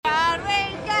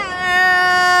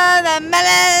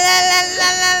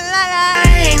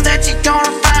that you're gonna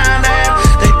find out.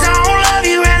 They don't love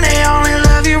you and they only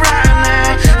love you right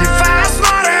now. If I was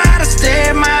smarter, I'd have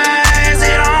stayed my ass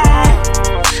at home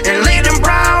and leave them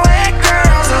Broadway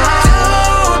girls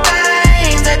alone. Two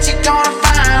things that you're gonna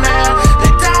find out. They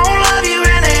don't love you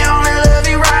and they only love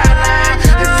you right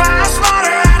now. If I was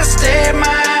smarter, I'd have stayed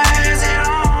my ass at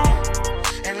home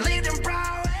and leave them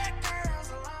Broadway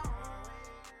girls alone.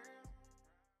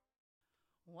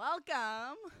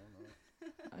 Welcome.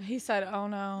 He said, oh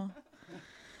no.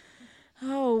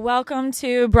 Oh, welcome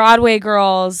to Broadway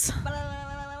Girls.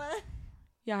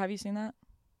 Yeah, have you seen that?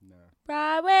 No,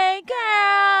 Broadway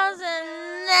Girls.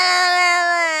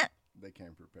 they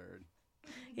came prepared.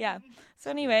 Yeah.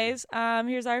 So anyways,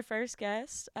 here's our first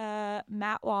guest,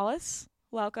 Matt Wallace.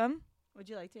 Welcome. Would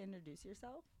you like to introduce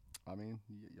yourself? I mean,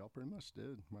 y'all pretty much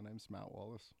did. My name's Matt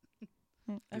Wallace.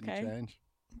 Didn't Okay. change.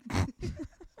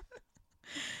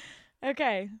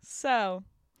 Okay, so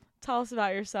tell us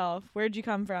about yourself. Where'd you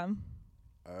come from?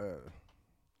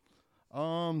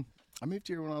 I moved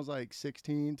here when I was like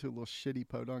 16 to a little shitty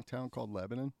podunk town called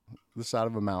Lebanon, the side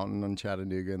of a mountain in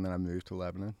Chattanooga, and then I moved to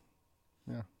Lebanon.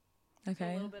 Yeah.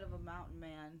 Okay. A little bit of a mountain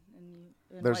man.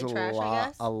 And There's white a trash, I lot,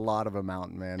 guess. a lot of a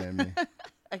mountain man in me.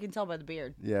 I can tell by the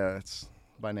beard. Yeah, it's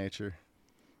by nature.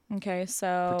 Okay,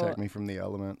 so Protect me from the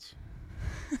elements.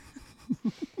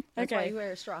 That's why Okay. you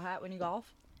wear a straw hat when you golf.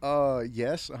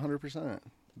 Yes, 100%.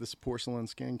 This porcelain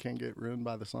skin can't get ruined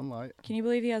by the sunlight, Can you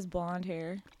believe he has blonde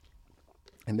hair?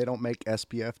 and they don't make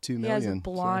SPF 2 He million. has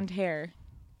blonde hair.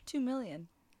 2 million.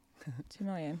 2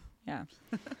 million. Yeah.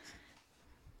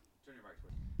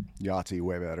 Yahtzee,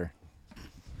 way better.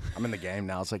 I'm in the game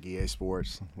now. It's like EA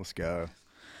Sports. Let's go.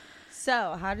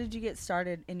 So, how did you get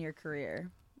started in your career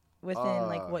within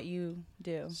like what you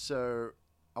do? So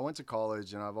I went to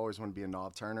college, and I've always wanted to be a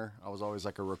knob turner. I was always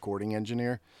like a recording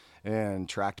engineer and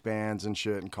tracked bands and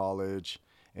shit in college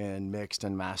and mixed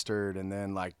and mastered. And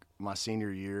then like my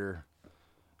senior year,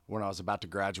 when I was about to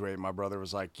graduate, my brother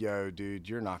was like, yo, dude,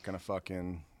 you're not going to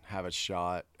fucking have a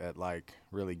shot at like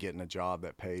really getting a job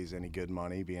that pays any good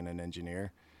money being an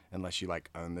engineer unless you like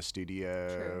own the studio.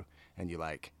 True. And you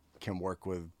like can work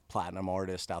with platinum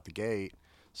artists out the gate.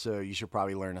 So you should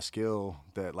probably learn a skill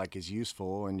that like is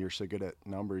useful, and you're so good at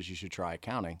numbers, you should try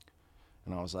accounting.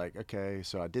 And I was like, okay.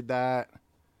 So I did that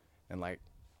and like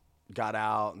got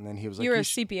out, and then he was like, You were a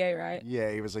should- CPA, right?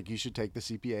 Yeah, he was like, you should take the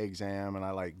CPA exam, and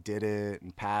I like did it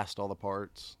and passed all the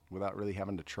parts without really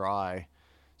having to try.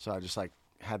 So I just like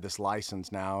had this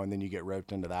license now, and then you get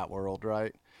roped into that world,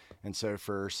 right? And so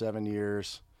for 7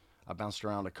 years, I bounced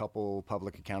around a couple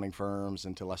public accounting firms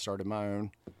until I started my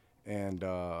own. And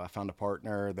I found a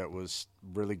partner that was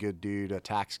really good dude, a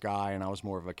tax guy, and I was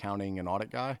more of an accounting and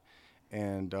audit guy.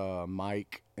 And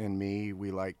Mike and me, we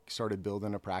like started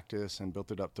building a practice and built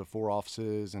it up to 4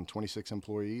 offices and 26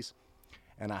 employees.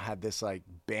 And I had this like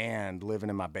band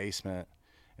living in my basement,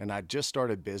 and I just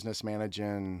started business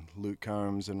managing Luke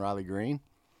Combs and Riley Green.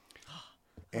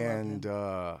 And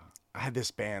I had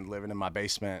this band living in my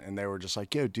basement, and they were just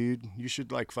like, yo, dude, you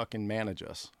should like fucking manage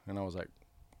us. And I was like,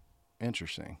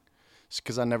 interesting.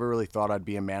 Because I never really thought I'd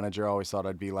be a manager. I always thought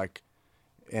I'd be like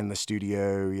in the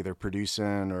studio, either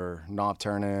producing or knob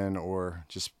turning or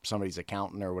just somebody's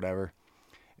accountant or whatever.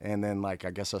 And then like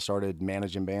I guess I started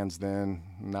managing bands then,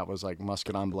 and that was like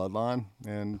Muscadine Bloodline,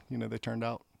 and you know they turned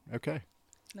out okay.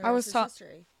 The I rest was is ta-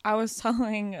 history. I was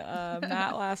telling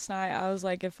Matt last night, I was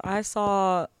like, if I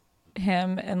saw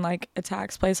him in like a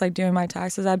tax place, like doing my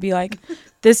taxes, I'd be like,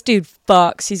 this dude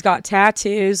fucks. He's got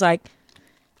tattoos. Like,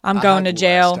 I'm going to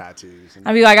jail.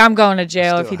 I'd be like, I'm going to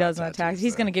jail if he doesn't have taxes.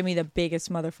 He's going to give me the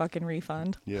biggest motherfucking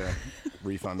refund. Yeah,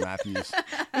 refund Matthews.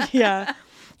 Yeah.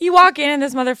 You walk in and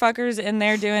this motherfucker's in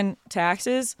there doing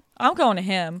taxes. I'm going to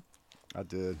him. I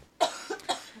did.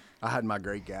 I had my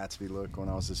great Gatsby look when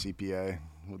I was a CPA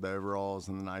with the overalls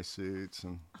and the nice suits,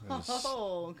 and it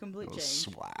was, Complete it was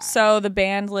change. swag. So the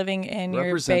band living in your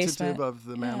Representative basement. of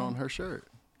the man Yeah. on her shirt.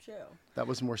 True. That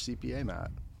was more CPA,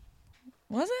 Matt.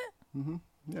 Was it?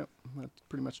 Yep, I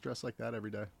pretty much dress like that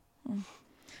every day.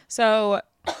 So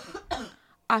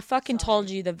I fucking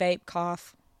told you the vape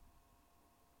cough.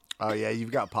 Oh yeah,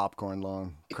 you've got popcorn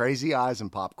lung, crazy eyes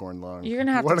and popcorn lung. You're going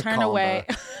to have What to a turn combo. away.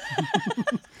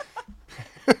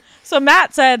 So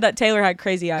Matt said that Taylor had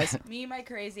crazy eyes. Me and my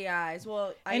crazy eyes.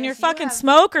 Well, I And your guess you fucking have-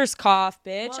 smoker's cough,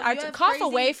 bitch. Well, I you have cough crazy-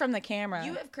 away from the camera.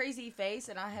 You have crazy face,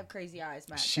 and I have crazy eyes,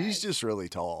 Matt. She's says. just really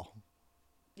tall,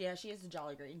 Yeah, she is a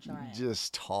Jolly Green Giant.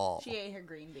 just tall, She ate her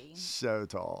green bean. so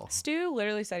tall. Stu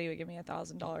literally said he would give me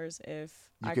 $1,000 if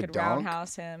You I could could dunk?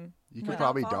 roundhouse him. You No. could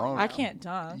probably falling. dunk. I can't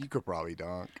dunk. You could probably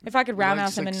dunk. If I could You're like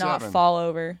roundhouse him and not 6'7". fall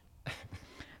over.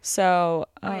 So,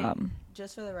 Wait,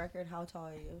 just for the record, how tall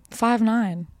are you?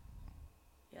 5'9".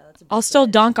 Yeah, that's a big I'll still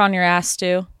bitch. dunk on your ass,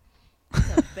 Stu.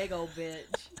 That's a big old bitch.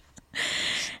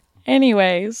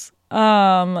 Anyways,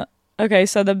 okay,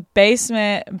 so the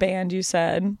basement band you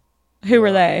said, who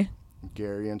were they?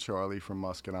 Gary and Charlie from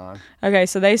Muscadine. Okay,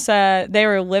 so they said they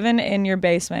were living in your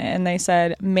basement, and they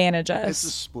said manage It's a us.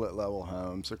 split level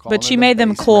home, so But you made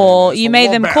them cool. You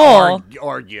made them cool.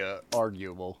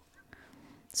 Arguable.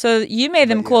 So you made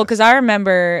them But cool yes. because I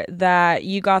remember that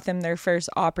you got them their first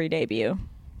Opry debut.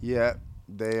 Yeah,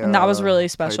 they. And that was really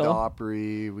played special. the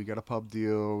Opry. We got a pub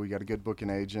deal. We got a good booking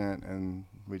agent, and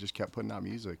we just kept putting out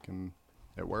music, and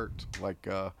it worked. Like,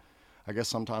 I guess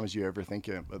sometimes you overthink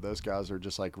it, but those guys are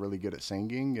just like really good at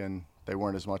singing, and they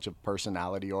weren't as much a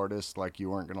personality artist. Like, you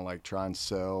weren't gonna like try and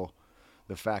sell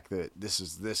the fact that this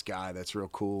is this guy that's real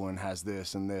cool and has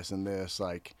this and this and this,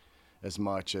 like, as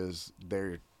much as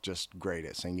they're just great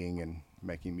at singing and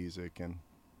making music. And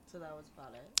So that was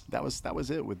about it. that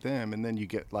was it with them. And then you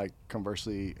get, like,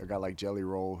 conversely, a guy like Jelly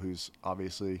Roll, who's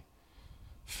obviously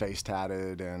face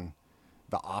tatted and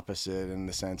the opposite in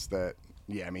the sense that,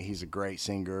 yeah, I mean, he's a great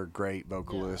singer, great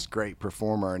vocalist, great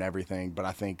performer and everything, but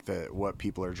I think that what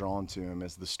people are drawn to him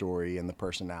is the story and the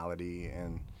personality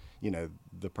and, you know,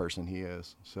 the person he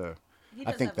is. So He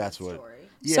I does think have a that's good what. story.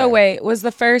 Yeah. So wait, was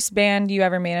the first band you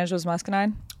ever managed was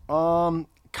Muscadine?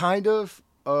 Kind of.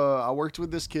 I worked with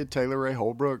this kid, Taylor Ray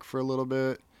Holbrook, for a little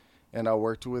bit, and I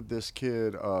worked with this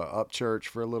kid, Upchurch,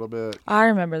 for a little bit. I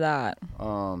remember that.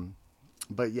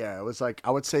 But yeah, it was like,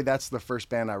 I would say that's the first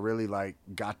band I really like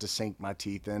got to sink my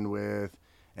teeth in with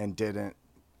and didn't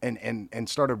and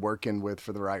started working with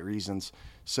for the right reasons.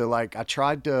 So like I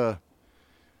tried to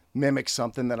mimic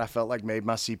something that I felt like made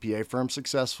my CPA firm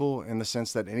successful, in the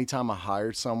sense that anytime I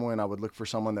hired someone, I would look for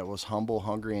someone that was humble,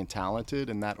 hungry, and talented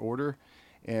in that order.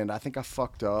 And I think I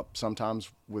fucked up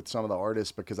sometimes with some of the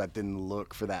artists because I didn't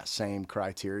look for that same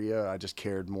criteria. I just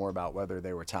cared more about whether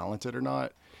they were talented or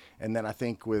not. And then I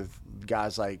think with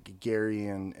guys like Gary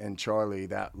and Charlie,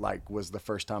 that like was the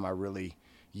first time I really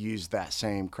used that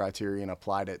same criteria and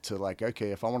applied it to, like, okay,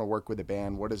 if I want to work with a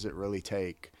band, what does it really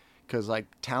take? Because, like,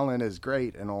 talent is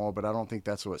great and all, but I don't think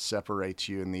that's what separates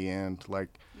you in the end.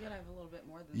 Like, You gotta have a little bit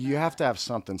more than you that. have to have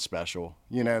something special,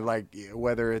 you know, like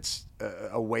whether it's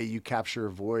a way you capture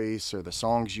a voice or the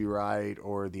songs you write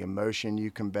or the emotion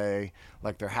you convey.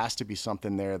 Like, there has to be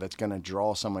something there that's going to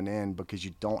draw someone in, because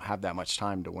you don't have that much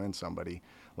time to win somebody.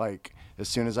 Like, as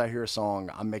soon as I hear a song,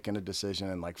 I'm making a decision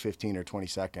in like 15 or 20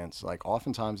 seconds, like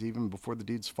oftentimes even before the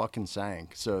dude's fucking sang.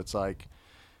 So it's like,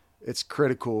 it's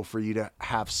critical for you to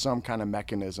have some kind of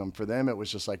mechanism. For them, it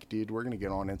was just like, dude, we're going to get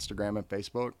on Instagram and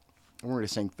Facebook, and we're going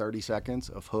to sing 30 seconds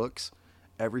of hooks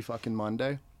every fucking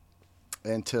Monday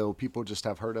until people just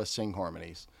have heard us sing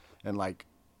harmonies. And, like,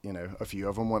 you know, a few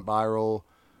of them went viral,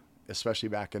 especially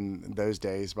back in those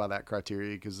days by that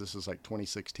criteria, because this is like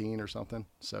 2016 or something,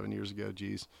 7 years ago.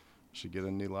 Geez, should get a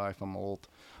new life. I'm old.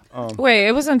 Wait,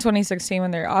 it was in 2016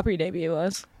 when their Opry debut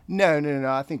was. No.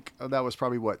 I think that was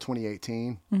probably,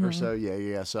 2018 or so.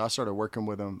 Yeah. So I started working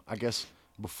with them, I guess,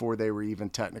 before they were even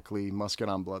technically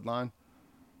Muscadine Bloodline.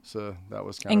 So that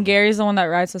was kind of. And Gary's the one that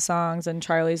writes the songs, and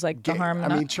Charlie's like the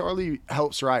harmony. I mean, Charlie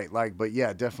helps write, like, but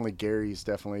yeah, definitely Gary's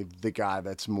definitely the guy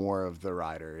that's more of the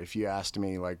writer. If you asked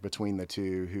me, like, between the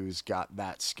two, who's got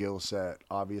that skill set,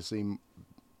 obviously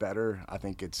better, I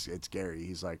think it's Gary.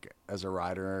 He's like, as a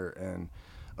writer and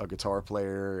a guitar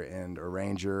player and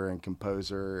arranger and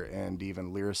composer and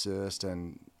even lyricist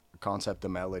and concept of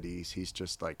melodies, he's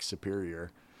just like superior.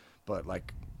 But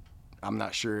like, I'm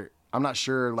not sure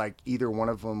like either one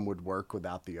of them would work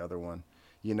without the other one.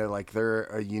 You know, like, they're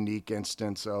a unique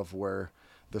instance of where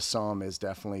the sum is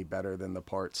definitely better than the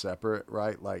part separate,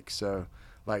 right? Like, so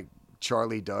like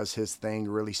Charlie does his thing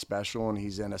really special, and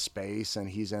he's in a space, and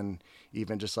he's in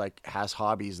even just like has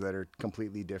hobbies that are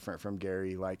completely different from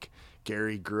Gary. Like,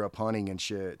 Gary grew up hunting and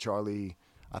shit. Charlie,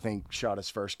 I think, shot his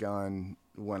first gun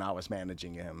when I was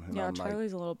managing him. And yeah, I'm like,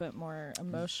 Charlie's a little bit more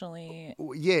emotionally.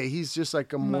 yeah, he's just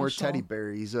like a more Emotional. teddy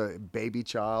bear. He's a baby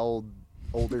child,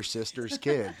 older sister's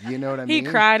kid. You know what I He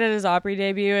mean? cried at his Opry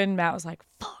debut, and Matt was like,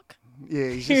 "Fuck." Yeah,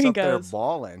 he's Here just he up there goes.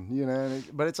 bawling, you know.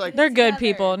 But it's like, They're good together.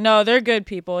 people. No, they're good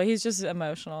people. He's just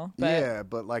emotional. But yeah,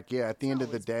 but like, yeah, at the end of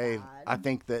the always day, bad. I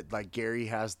think that like Gary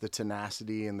has the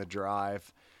tenacity and the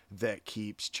drive that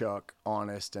keeps Chuck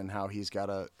honest, and how he's got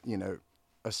to, you know,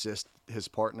 assist his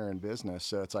partner in business.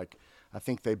 So it's like, I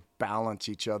think they balance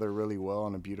each other really well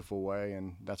in a beautiful way,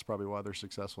 and that's probably why they're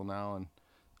successful now and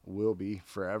will be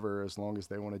forever as long as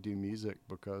they want to do music,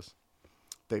 because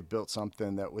they've built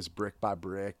something that was brick by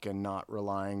brick and not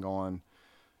relying on,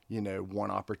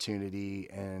 one opportunity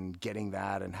and getting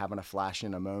that and having a flash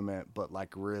in a moment, but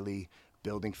like really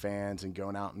building fans and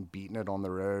going out and beating it on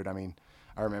the road. I mean,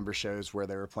 I remember shows where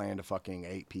they were playing to fucking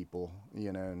 8 people,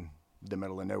 in the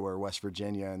middle of nowhere, West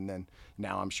Virginia. And then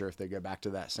now I'm sure if they go back to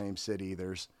that same city,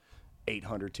 there's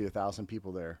 800 to 1,000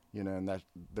 people there, and that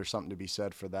there's something to be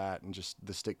said for that. And just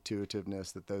the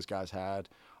stick-to-itiveness that those guys had,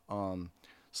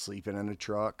 sleeping in a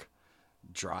truck,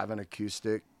 driving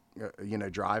acoustic,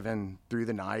 driving through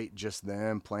the night, just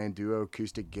them playing duo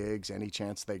acoustic gigs, any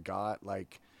chance they got,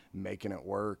 like making it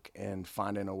work and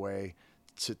finding a way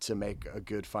to make a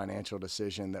good financial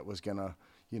decision that was going to,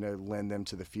 lend them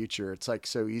to the future. It's like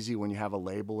so easy when you have a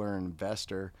label or an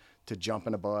investor to jump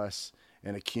in a bus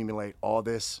and accumulate all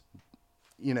this,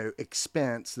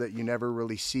 expense that you never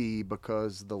really see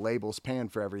because the label's paying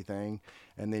for everything.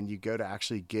 And then you go to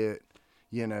actually get,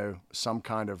 some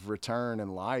kind of return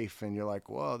in life, and you're like,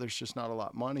 well, there's just not a lot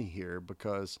of money here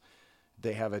because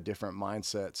they have a different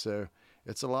mindset. So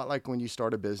it's a lot like when you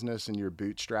start a business and you're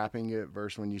bootstrapping it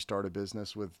versus when you start a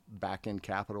business with back-end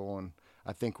capital. And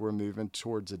I think we're moving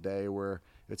towards a day where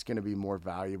it's going to be more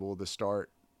valuable to start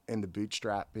in the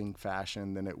bootstrapping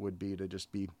fashion than it would be to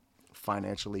just be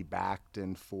financially backed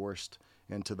and forced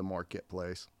into the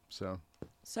marketplace. So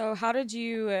how did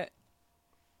you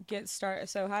get started?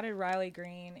 So how did Riley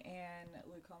Green and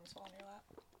Luke Combs fall in your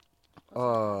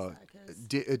lap?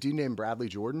 A dude named Bradley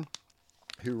Jordan,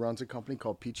 who runs a company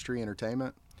called Peachtree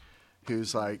Entertainment,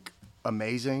 who's like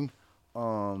amazing,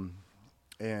 and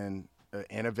an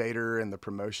innovator in the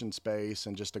promotion space,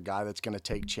 and just a guy that's going to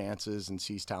take chances and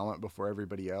sees talent before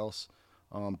everybody else.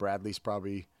 Bradley's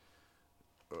probably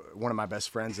one of my best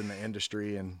friends in the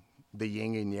industry, and the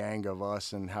yin and yang of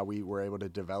us, and how we were able to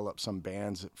develop some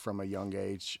bands from a young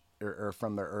age, or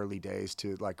from their early days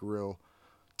to like real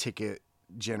ticket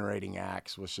generating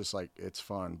acts, was just like, it's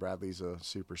fun. Bradley's a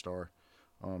superstar.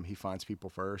 He finds people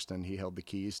first, and he held the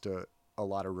keys to a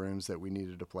lot of rooms that we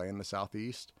needed to play in the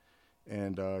Southeast.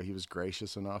 And he was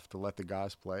gracious enough to let the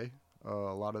guys play a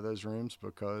lot of those rooms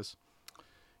because,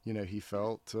 he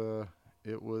felt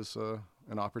it was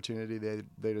an opportunity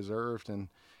they deserved. And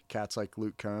cats like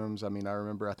Luke Combs, I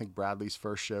think Bradley's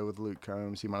first show with Luke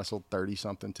Combs, he might have sold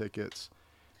 30-something tickets.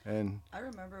 And I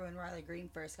remember when Riley Green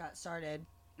first got started,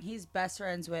 he's best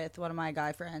friends with one of my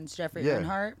guy friends, Jeffrey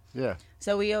Earnhardt. Yeah.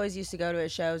 So we always used to go to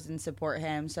his shows and support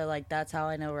him. So, like, that's how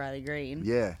I know Riley Green.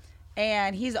 Yeah.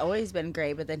 And he's always been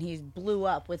great, but then he's blew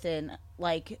up within,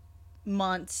 like,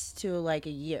 months to, like,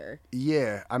 a year.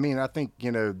 Yeah. I think,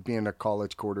 being a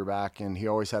college quarterback, and he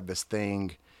always had this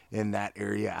thing in that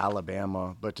area,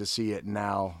 Alabama, but to see it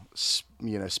now,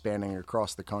 spanning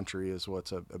across the country is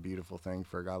what's a beautiful thing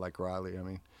for a guy like Riley.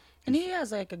 And he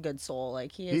has, like, a good soul.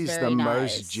 Like, he's the very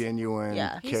nice. Most genuine,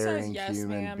 caring he says, yes,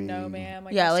 human ma'am, being. no, ma'am.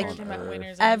 Like, yeah, like like him at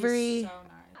Winners, every. he's so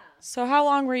nice. So how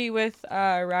long were you with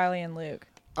Riley and Luke?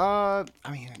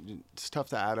 It's tough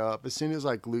to add up. As soon as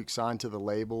like Luke signed to the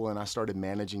label and I started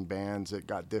managing bands, it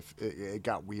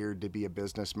got weird to be a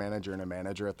business manager and a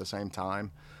manager at the same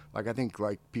time. Like, I think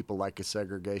like people like a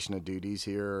segregation of duties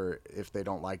here. Or if they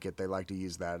don't like it, they like to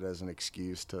use that as an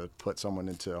excuse to put someone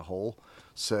into a hole.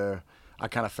 So I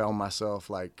kind of found myself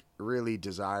like really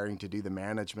desiring to do the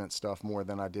management stuff more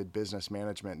than I did business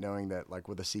management, knowing that like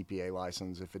with a CPA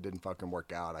license, if it didn't fucking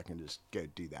work out, I can just go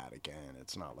do that again.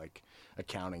 It's not like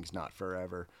accounting's not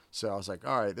forever. So I was like,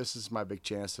 all right, this is my big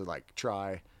chance to like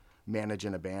try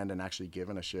managing a band and actually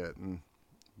giving a shit. And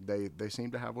they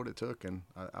seemed to have what it took, and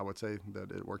I would say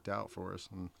that it worked out for us.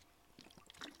 And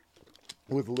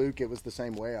with Luke, it was the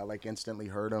same way. I like instantly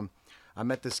heard him. I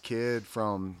met this kid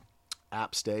from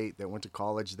App State that went to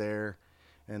college there,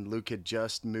 and Luke had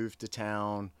just moved to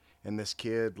town, and this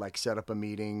kid like set up a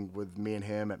meeting with me and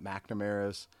him at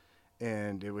McNamara's,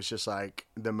 and it was just like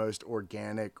the most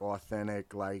organic,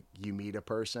 authentic, like you meet a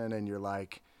person and you're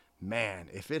like, man,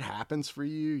 if it happens for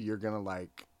you, you're gonna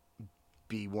like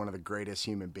be one of the greatest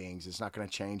human beings. It's not gonna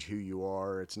change who you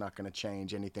are. It's not gonna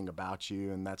change anything about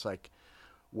you. And that's like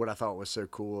what I thought was so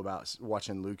cool about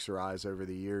watching Luke's rise over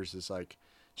the years. Is like,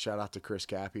 shout out to Chris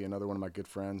Cappy, another one of my good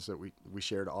friends that we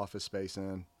shared office space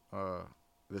in,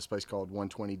 this place called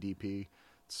 120 DP.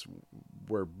 It's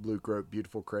where Luke wrote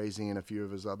Beautiful Crazy and a few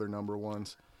of his other number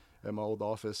ones at my old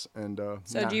office. And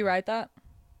so do you write that?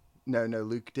 No,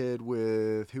 Luke did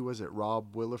with, who was it,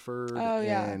 Rob Williford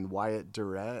and Wyatt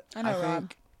Durrett. I know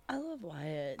Rob. I love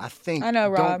Wyatt. I know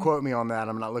Rob. Don't quote me on that.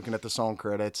 I'm not looking at the song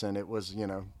credits, and it was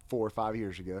 4 or 5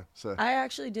 years ago. So I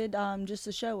actually did just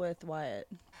a show with Wyatt.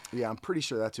 Yeah, I'm pretty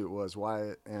sure that's who it was.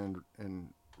 Wyatt and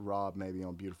Rob maybe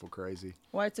on Beautiful Crazy.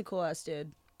 Wyatt's a cool ass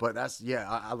dude. But that's,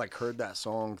 I like heard that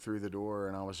song through the door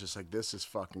and I was just like, this is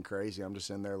fucking crazy. I'm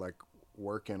just in there like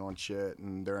working on shit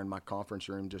and they're in my conference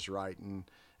room just writing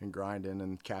and grinding,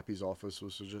 and Cappy's office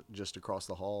was just across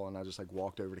the hall, and I just like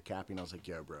walked over to Cappy and I was like,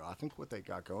 yo bro, I think what they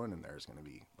got going in there is going to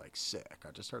be like sick.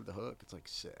 I just heard the hook. It's like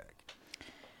sick.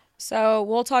 So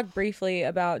we'll talk briefly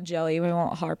about Jelly. We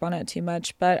won't harp on it too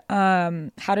much, but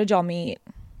how did y'all meet?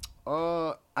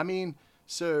 I mean,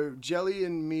 so Jelly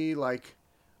and me, like,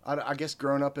 I guess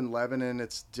growing up in Lebanon,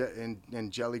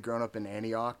 and Jelly growing up in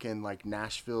Antioch, and like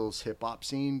Nashville's hip hop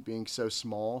scene being so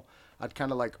small, I'd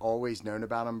kind of like always known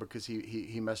about him because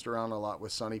he messed around a lot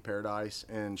with Sonny Paradise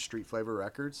and Street Flavor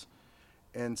Records.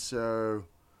 And so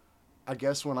I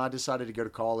guess when I decided to go to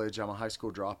college, I'm a high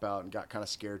school dropout and got kind of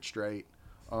scared straight.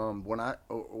 When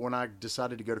I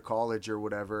decided to go to college or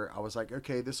whatever, I was like,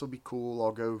 okay, this will be cool.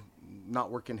 I'll go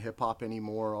not work in hip hop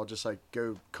anymore. I'll just like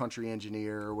go country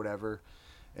engineer or whatever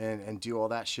and do all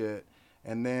that shit.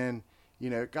 And then,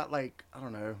 it got like, I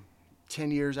don't know, 10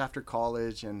 years after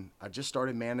college, and I just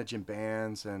started managing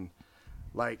bands, and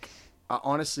like, I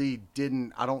honestly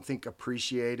I don't think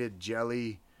appreciated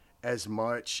Jelly as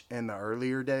much in the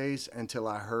earlier days until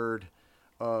I heard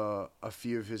a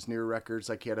few of his newer records.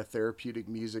 Like he had a Therapeutic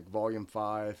Music Volume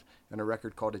 5 and a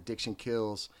record called Addiction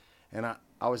Kills. And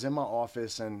I was in my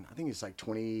office, and I think it's like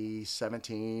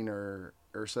 2017 or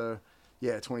so.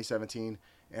 Yeah, 2017.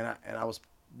 And I was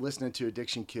listening to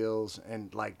Addiction Kills,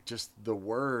 and like just the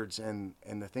words and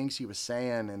the things he was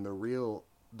saying and the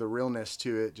realness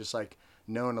to it, just like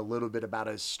knowing a little bit about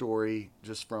his story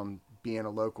just from being a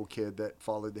local kid that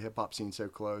followed the hip hop scene so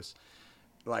close.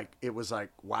 Like, it was like,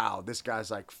 wow, this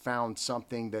guy's like found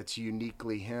something that's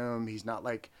uniquely him. He's not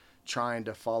like trying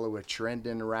to follow a trend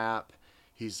in rap.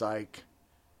 He's like,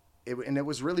 and it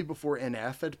was really before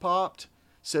NF had popped.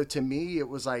 So to me, it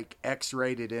was like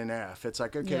X-rated NF. It's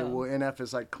like, okay, well, NF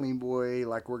is like clean boy.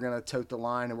 Like, we're going to tote the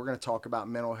line and we're going to talk about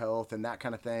mental health and that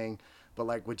kind of thing. But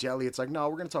like with Jelly, it's like, no,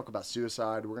 we're going to talk about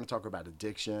suicide. We're going to talk about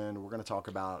addiction. We're going to talk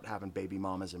about having baby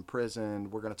mamas in prison.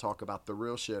 We're going to talk about the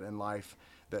real shit in life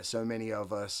that so many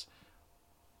of us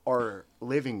are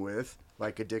living with.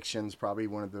 Like, addiction's probably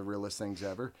one of the realest things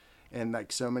ever. And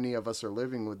like so many of us are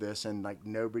living with this, and like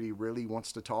nobody really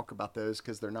wants to talk about those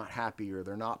because they're not happy, or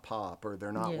they're not pop, or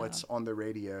they're not what's on the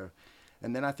radio.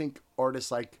 And then I think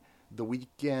artists like The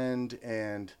Weeknd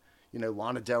and,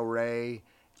 Lana Del Rey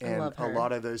and a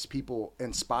lot of those people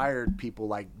inspired people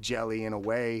like Jelly in a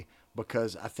way,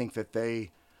 because I think that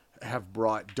they have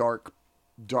brought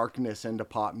darkness into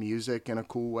pop music in a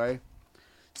cool way.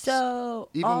 So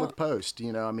even with Post,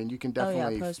 you can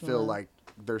definitely feel Malone. like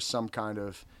there's some kind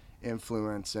of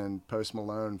influence in Post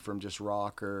Malone from just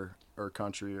rock or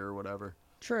country or whatever.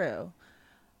 True.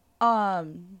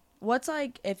 What's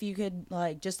like, if you could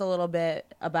like just a little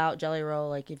bit about Jelly Roll,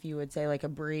 like if you would say like a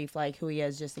brief, like who he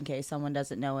is, just in case someone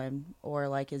doesn't know him, or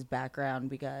like his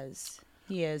background, because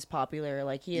he is popular,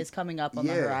 like he is coming up on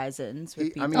the horizons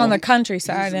with people. On the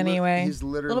countryside anyway. He's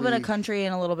literally a little bit of country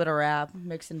and a little bit of rap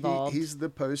mixed involved. He's the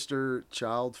poster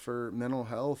child for mental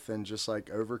health and just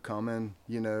like overcoming,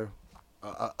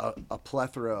 a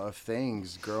plethora of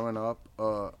things. Growing up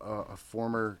a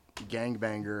former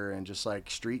gangbanger and just like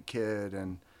street kid,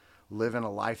 and living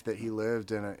a life that he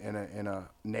lived in a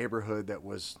neighborhood that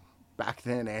was, back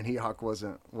then Antioch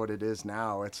wasn't what it is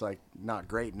now. It's like not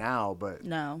great now, but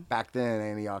back then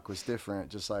Antioch was different.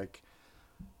 Just like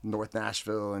North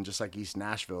Nashville and just like East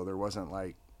Nashville, there wasn't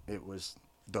like, it was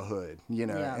the hood, in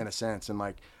a sense. And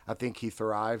like, I think he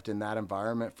thrived in that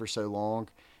environment for so long.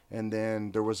 And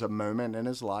then there was a moment in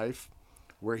his life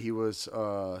where he was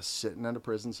sitting in a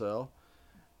prison cell,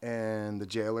 and the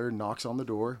jailer knocks on the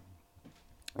door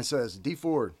and says, D.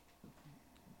 Ford,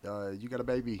 you got a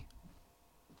baby.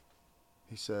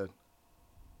 He said,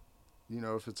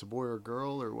 if it's a boy or a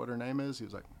girl or what her name is. He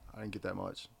was like, I didn't get that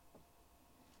much.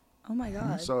 Oh my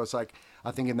God. So it's like,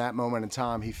 I think in that moment in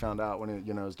time, he found out when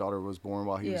his daughter was born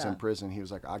while he was in prison. He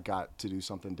was like, I got to do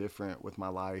something different with my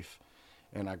life,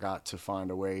 and I got to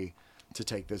find a way to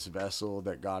take this vessel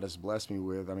that God has blessed me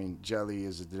with. I mean, Jelly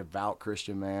is a devout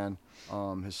Christian man.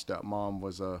 His stepmom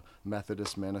was a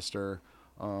Methodist minister.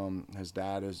 His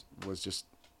dad was just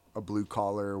a blue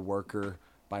collar worker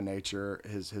by nature.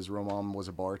 His real mom was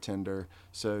a bartender.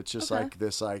 So it's just like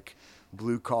this like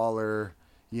blue collar,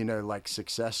 like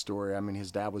success story. I mean,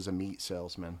 his dad was a meat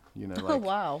salesman, like, oh,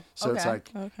 wow. So it's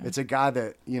like, it's a guy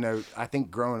that, I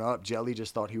think growing up, Jelly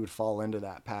just thought he would fall into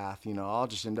that path. I'll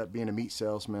just end up being a meat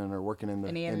salesman or working in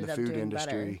the food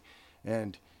industry.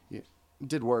 And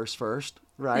did worse first,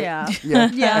 right? Yeah.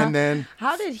 Yeah. And then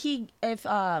how did he, if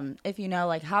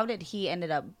how did he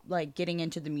ended up like getting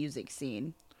into the music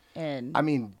scene? And I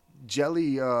mean,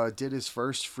 Jelly did his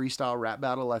first freestyle rap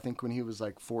battle, I think, when he was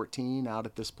like 14 out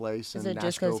at this place Is in it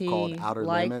just 'cause Nashville called he Outer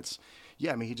liked- Limits.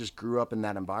 Yeah, I mean, he just grew up in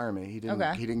that environment. He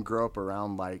didn't grow up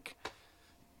around like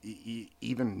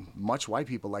even much white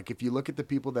people. Like if you look at the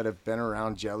people that have been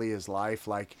around Jelly his life,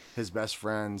 like his best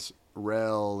friends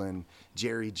Rel and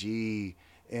Jerry G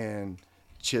and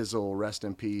Chisel, rest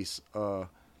in peace.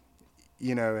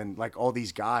 You know, and like all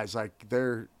these guys, like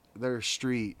they're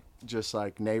street, just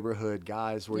like neighborhood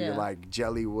guys where you're like,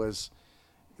 Jelly was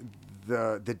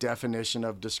the definition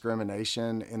of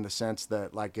discrimination in the sense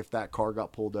that like if that car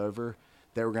got pulled over,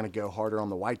 they were going to go harder on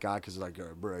the white guy because like,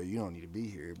 oh, bro, you don't need to be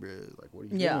here, bro. Like, what are you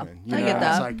doing? You I know? get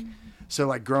that. It's like, so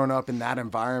like growing up in that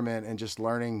environment and just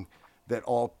learning that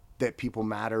that people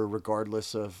matter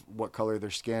regardless of what color their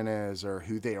skin is or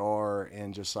who they are,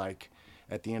 and just like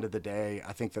at the end of the day,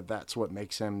 I think that that's what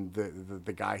makes him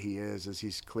the guy he is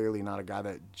he's clearly not a guy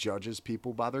that judges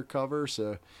people by their cover.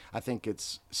 So I think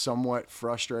it's somewhat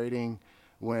frustrating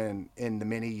when in the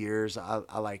many years I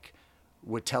like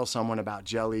would tell someone about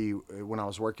Jelly when I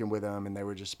was working with him, and they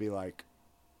would just be like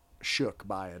shook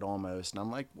by it almost. And I'm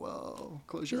like, well,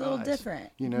 close your eyes. a little different.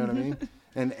 You know what I mean?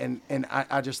 And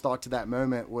I just thought to that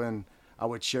moment when I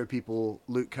would show people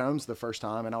Luke Combs the first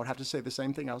time, and I would have to say the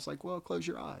same thing. I was like, well, close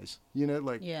your eyes. You know,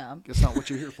 like, it's not what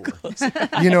you're here for.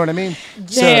 You know what I mean?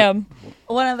 Damn.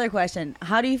 So, one other question.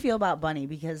 How do you feel about Bunny?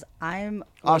 Because I'm...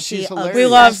 she's hilarious. We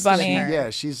love Bunny. Yeah,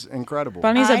 she's incredible.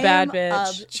 Bunny's a bad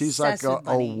bitch. She's like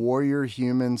a warrior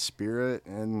human spirit.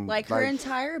 And like her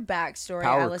entire backstory.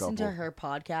 Power I listened couple. to her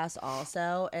podcast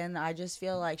also, and I just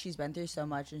feel like she's been through so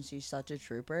much, and she's such a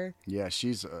trooper. Yeah,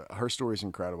 she's her story's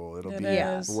incredible. It'll be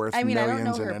is. worth I mean, I don't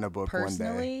millions know her in a book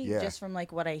personally, one day. Yeah. just from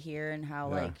like what I hear and how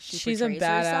like she's a portrays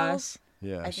badass. herself.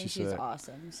 Yeah, I think she's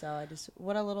awesome. So I just,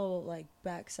 what a little like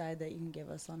backside that you can give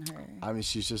us on her. I mean,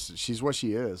 she's what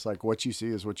she is. Like what you see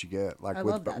is what you get. Like I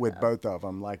with love that, with though. both of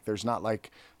them. Like there's not like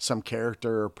some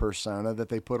character or persona that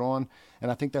they put on.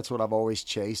 And I think that's what I've always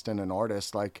chased in an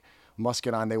artist. Like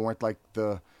Muscadine, they weren't like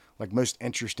the most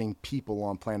interesting people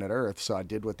on planet Earth. So I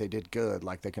did what they did good.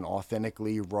 Like they can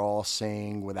authentically raw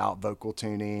sing without vocal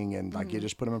tuning, and like you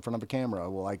just put them in front of a camera.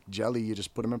 Well, like Jelly, you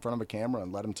just put him in front of a camera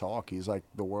and let him talk. He's like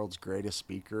the world's greatest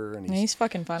speaker, and He's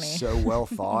fucking funny. So well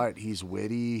thought. He's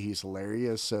witty. He's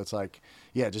hilarious. So it's like,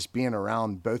 yeah, just being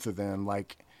around both of them,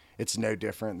 like it's no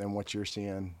different than what you're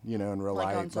seeing, you know, in real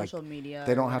Like life. on social media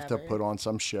They or don't have to whatever. put on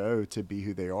some show to be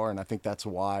who they are, and I think that's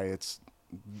why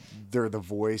they're the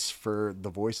voice for the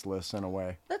voiceless in a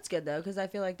way. That's good though, because I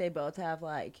feel like they both have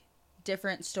like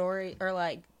different story, or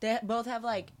like they both have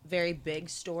like very big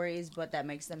stories, but that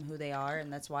makes them who they are,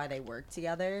 and that's why they work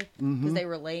together, because they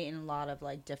relate in a lot of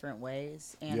like different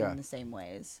ways and in the same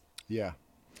ways. Yeah.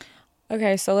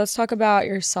 Okay, so let's talk about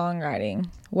your songwriting.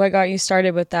 What got you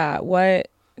started with that? I've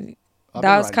That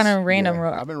been was kind of writing- random.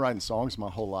 yeah, I've been writing songs my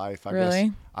whole life. I Really?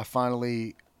 guess I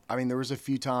finally, I mean, there was a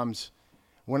few times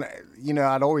when,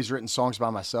 I'd always written songs by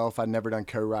myself. I'd never done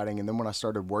co-writing. And then when I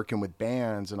started working with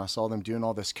bands and I saw them doing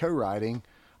all this co-writing,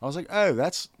 I was like, oh,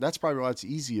 that's probably why it's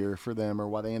easier for them, or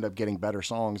why they end up getting better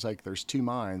songs. Like there's two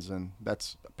minds, and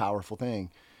that's a powerful thing.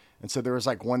 And so there was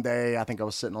like one day, I think I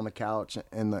was sitting on the couch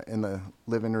in the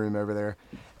living room over there,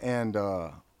 and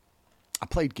I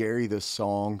played Gary this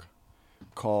song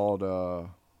called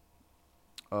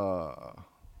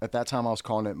at that time I was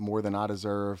calling it More Than I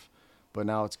Deserve, but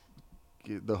now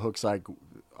the hook's like,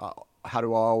 how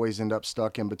do I always end up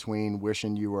stuck in between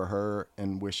wishing you were her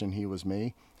and wishing he was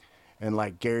me? And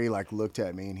like Gary like looked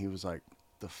at me and he was like,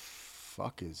 the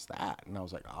fuck is that? And I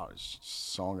was like, oh, it's a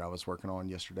song I was working on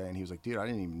yesterday. And he was like, dude, I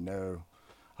didn't even know.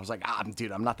 I was like,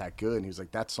 dude, I'm not that good. And he was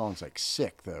like, that song's like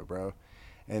sick though, bro.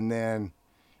 And then,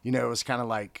 it was kind of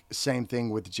like same thing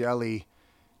with Jelly.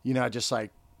 I just like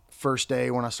first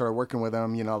day when I started working with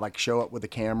him, like show up with a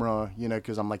camera,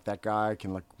 because I'm like that guy, I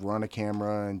can like run a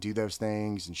camera and do those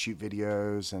things and shoot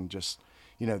videos and just,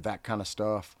 that kind of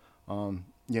stuff.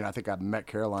 I think I met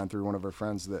Caroline through one of her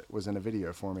friends that was in a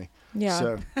video for me. Yeah.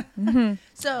 So,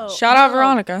 So Shout out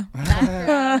Veronica.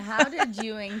 background, how did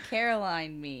you and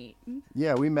Caroline meet?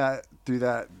 yeah, we met through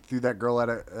that girl at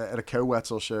a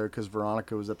Co-Wetzel show, because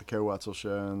Veronica was at the Co-Wetzel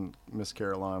show and Miss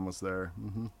Caroline was there.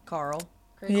 Mm-hmm. Carl.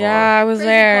 Crazy Yeah, I was Crazy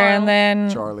there, Carl. and then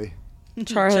Charlie.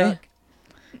 Charlie. Chuck.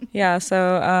 Yeah,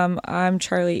 so I'm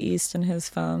Charlie East in his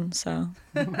phone, so.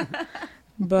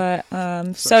 But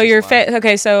so Such a you're slap.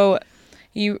 okay, so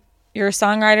you're a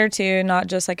songwriter too, not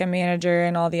just like a manager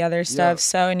and all the other stuff. Yeah.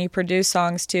 So, and you produce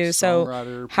songs too. So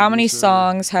Songwriter, how many producer,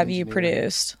 songs have you engineer.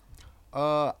 produced?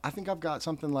 I think I've got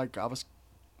something like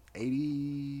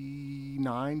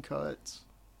 89 cuts.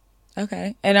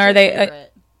 Okay. And are What's your they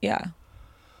favorite? yeah.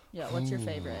 Yeah, what's your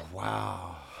favorite?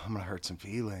 Wow, I'm gonna hurt some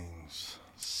feelings.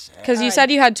 Because you said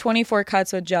you had 24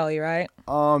 cuts with Jelly, right?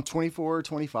 24,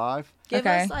 25. Give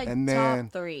Okay. us like And then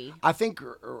top 3. I think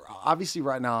obviously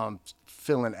right now I'm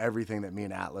feeling everything that me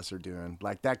and Atlas are doing.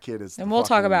 Like that kid is. And we'll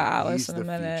talk about Atlas he's in a the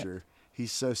minute. Future.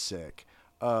 He's so sick.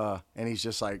 And he's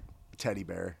just like teddy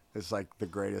bear. It's like the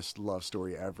greatest love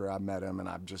story ever. I met him and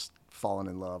I've just fallen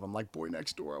in love. I'm like, boy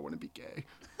next door, I want to be gay.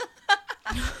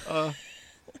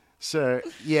 So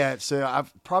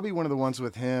I've probably one of the ones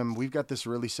with him. We've got this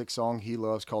really sick song he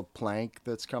loves called Plank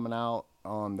that's coming out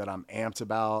that I'm amped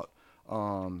about.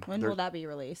 When will that be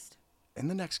released? In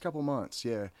the next couple months,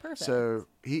 yeah. Perfect. So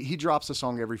he drops a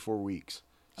song every 4 weeks.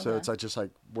 So Okay. it's like just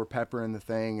like we're peppering the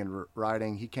thing and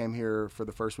writing. He came here for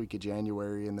the first week of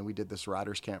January, and then we did this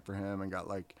writers camp for him and got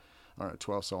like, I don't know,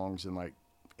 12 songs in like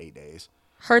 8 days.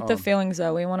 Hurt the feelings,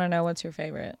 though. We want to know what's your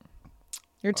favorite.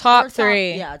 Your top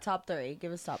 3. Yeah, top 3.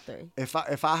 Give us top 3.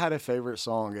 If I had a favorite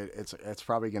song, it's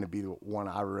probably going to be the one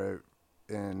I wrote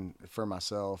for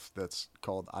myself. That's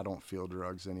called "I Don't Feel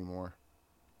Drugs Anymore."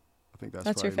 I think that's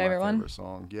your probably favorite my one? favorite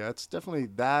song. Yeah, it's definitely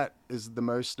that is the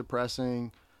most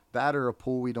depressing. That or A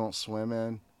Pool We Don't Swim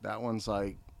In. That one's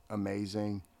like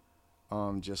amazing.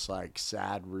 Just like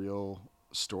sad, real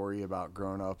story about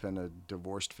growing up in a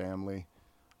divorced family,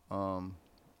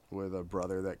 with a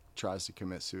brother that tries to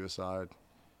commit suicide.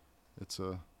 It's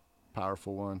a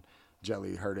powerful one.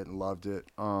 Jelly heard it and loved it.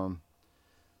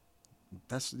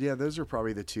 Those are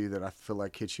probably the two that I feel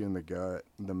like hit you in the gut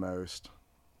the most.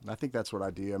 I think that's what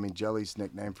I do. I mean, Jelly's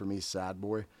nickname for me is Sad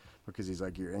Boy because he's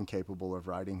like, you're incapable of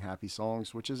writing happy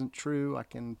songs, which isn't true. I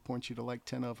can point you to like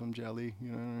 10 of them, Jelly. You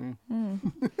know what I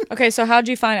mean? Okay, so how'd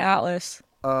you find Atlas?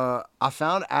 I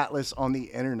found Atlas on the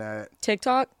internet.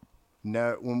 TikTok?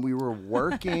 No, when we were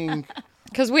working.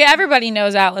 Because everybody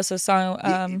knows Atlas's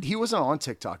song. He wasn't on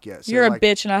TikTok yet. So You're like, a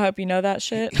bitch, and I hope you know that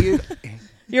shit. he had-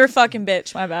 You're a fucking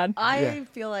bitch. My bad. I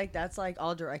feel like that's like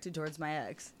all directed towards my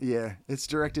ex. Yeah, it's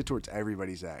directed towards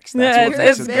everybody's ex. Yeah, what makes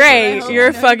it's it the great. best You're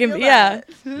a song. fucking yeah.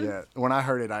 Yeah, when I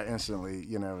heard it, I instantly,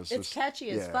 it was It's just,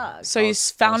 catchy as yeah. fuck. So I you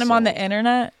was found him on the sold.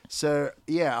 internet? So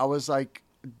yeah, I was like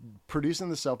producing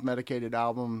the self-medicated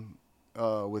album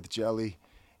with Jelly,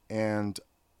 and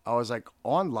I was like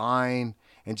online,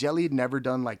 and Jelly had never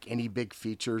done like any big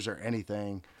features or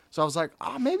anything. So I was like,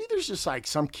 maybe there's just like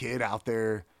some kid out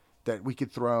there that we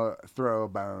could throw a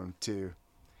bone to.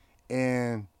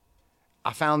 And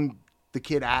I found the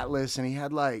kid Atlas, and he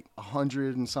had like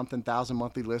 100 and something thousand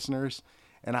monthly listeners.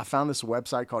 And I found this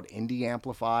website called Indie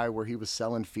Amplify where he was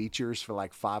selling features for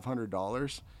like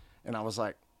 $500. And I was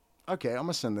like, okay, I'm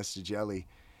gonna send this to Jelly.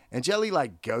 And Jelly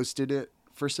like ghosted it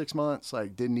for 6 months,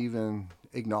 like didn't even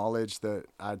acknowledge that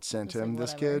I'd sent Just him like,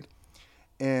 this whatever. kid.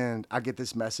 And I get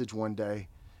this message one day,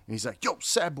 and he's like, yo,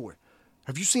 Sad Boy,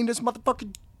 have you seen this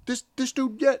motherfucking this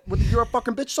dude yet with the You're a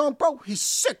Fucking Bitch song, bro? He's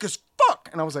sick as fuck.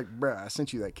 And I was like, bruh, I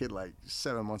sent you that kid like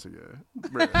 7 months ago.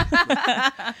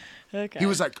 Bruh. Okay. He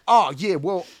was like, oh, yeah,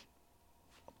 well,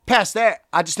 past that,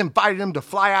 I just invited him to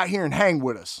fly out here and hang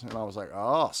with us. And I was like,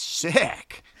 oh,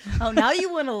 sick. Oh, now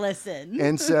you want to listen.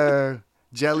 And so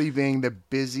Jelly, being the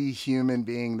busy human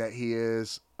being that he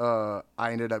is,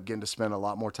 I ended up getting to spend a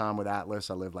lot more time with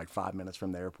Atlas. I live like 5 minutes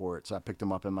from the airport, so I picked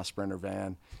him up in my Sprinter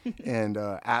van. And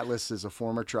Atlas is a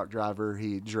former truck driver.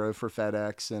 He drove for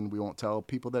FedEx, and we won't tell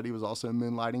people that he was also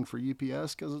moonlighting for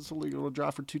UPS because it's illegal to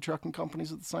drive for 2 trucking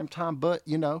companies at the same time. But,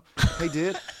 they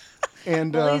did.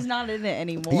 And Well, he's not in it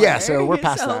anymore. yeah, so we're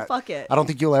past so that. fuck it. I don't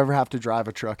think you'll ever have to drive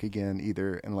a truck again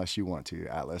either, unless you want to,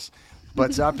 Atlas.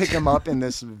 But so I pick him up in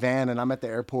this van, and I'm at the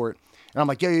airport, and I'm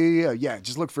like, yeah,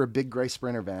 just look for a big gray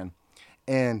Sprinter van,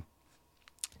 and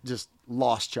just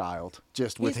lost child,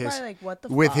 just with He's his probably like, what the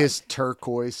with fuck? his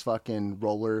turquoise fucking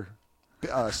roller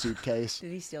suitcase.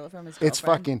 Did he steal it from his It's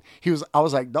girlfriend? fucking. I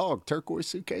was like, dog, turquoise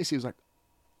suitcase. He was like,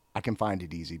 I can find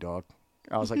it easy, dog.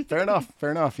 I was like, fair enough.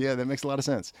 Yeah, that makes a lot of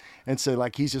sense. And so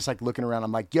like, he's just like looking around.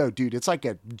 I'm like, yo, dude, it's like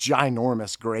a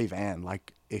ginormous gray van.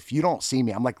 Like, if you don't see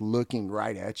me, I'm like looking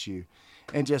right at you,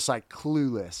 and just like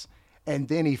clueless. And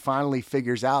then he finally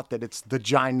figures out that it's the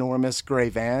ginormous gray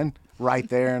van right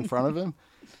there in front of him.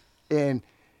 And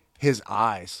his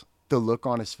eyes, the look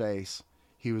on his face,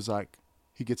 he was like,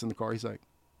 he gets in the car. He's like,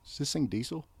 is this thing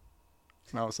diesel?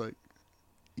 And I was like,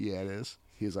 yeah, it is.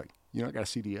 He was like, I got a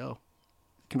CDL.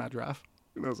 Can I drive?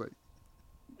 And I was like,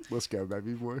 let's go,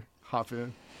 baby boy. Hop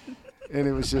in. And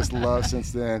it was just love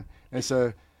since then. And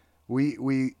so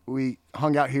we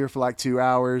hung out here for like 2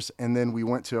 hours, and then we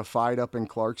went to a fight up in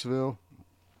Clarksville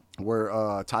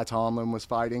where Ty Tomlin was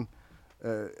fighting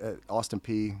at Austin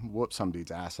P. Whooped some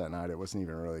dude's ass that night. It wasn't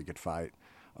even really a good fight.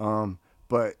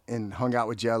 and hung out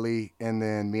with Jelly, and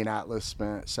then me and Atlas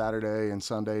spent Saturday and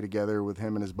Sunday together with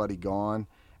him and his buddy Gone,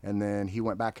 and then he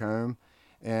went back home,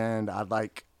 and I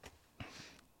like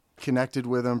connected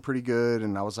with him pretty good,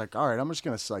 and I was like, all right, I'm just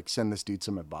gonna like send this dude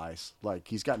some advice. Like,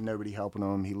 he's got nobody helping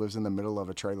him. He lives in the middle of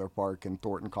a trailer park in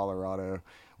Thornton, Colorado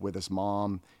with his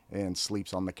mom and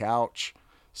sleeps on the couch.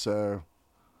 So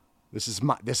this is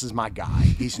my guy.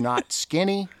 He's not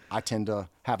skinny. I tend to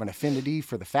have an affinity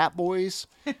for the fat boys.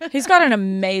 He's got an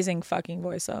amazing fucking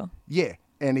voice, though. Yeah,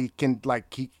 and he can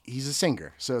like he's a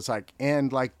singer. So it's like,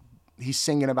 and like he's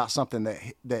singing about something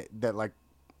that like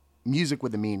music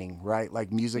with a meaning, right?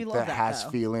 Like music that has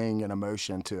feeling and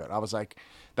emotion to it. I was like,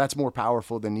 that's more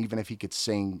powerful than even if he could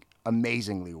sing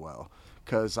amazingly well,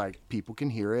 because like people can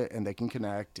hear it and they can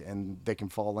connect and they can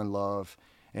fall in love,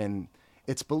 and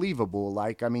it's believable.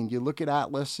 Like, I mean, you look at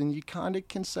Atlas and you kind of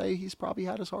can say he's probably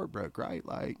had his heart broke, right?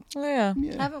 Like, yeah.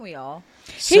 Haven't we all?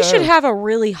 He should have a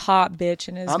really hot bitch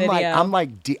in his video. I'm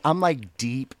like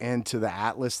deep into the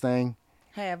Atlas thing.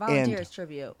 Hey, I volunteer as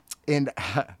tribute. And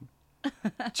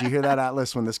did you hear that,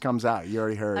 Atlas? When this comes out, you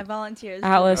already heard. I volunteer as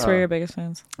Atlas, we're your biggest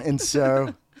fans. And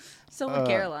so with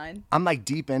Caroline. I'm like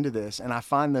deep into this, and I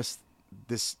find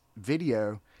this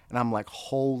video, and I'm like,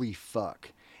 holy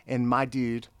fuck. And my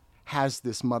dude has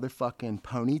this motherfucking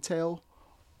ponytail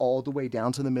all the way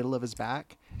down to the middle of his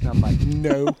back, and I'm like,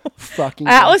 no fucking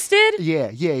Atlas did?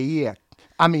 Yeah.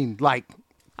 I mean, like,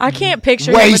 I can't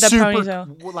picture way him with a super,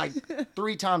 ponytail. like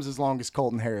 3 times as long as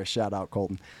Colton Harris. Shout out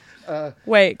Colton.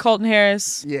 Wait, Colton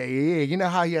Harris. Yeah. You know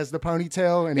how he has the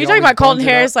ponytail, and you're talking about Colton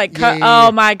Harris, like,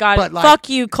 oh my god, but, like, fuck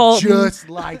you, Colton. Just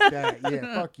like that,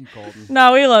 yeah. Fuck you, Colton.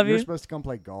 No, we love you. You're supposed to come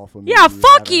play golf with me. Yeah, dude.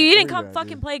 fuck you. You didn't come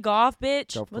fucking play golf,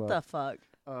 bitch. What the fuck?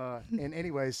 And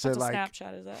anyway, so That's like,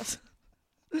 Snapchat his ass.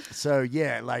 so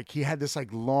yeah, like he had this like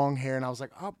long hair, and I was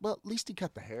like, oh, well, at least he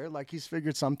cut the hair. Like he's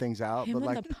figured some things out, Him but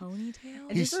with like the ponytail.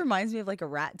 It just reminds me of like a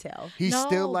rat tail. he's No.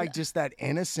 still like just that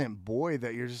innocent boy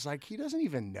that you're just like, he doesn't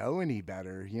even know any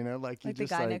better, you know? Like, Like the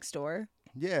guy next door.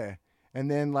 Yeah.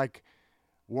 And then like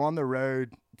we're on the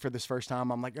road for this first time.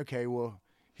 I'm like, okay, well,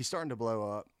 he's starting to blow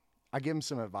up. I give him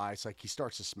some advice. Like, he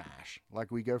starts to smash.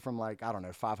 Like, we go from like, I don't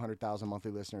know, 500,000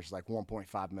 monthly listeners to like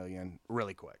 1.5 million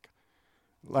really quick.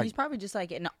 Like, He's probably just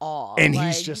like in awe. and like,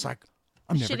 he's just like,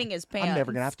 I'm never shitting his pants. I'm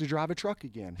never gonna have to drive a truck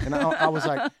again. And I was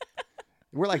like,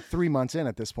 we're like 3 months in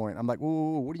at this point. I'm like,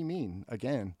 whoa, what do you mean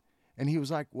again? And he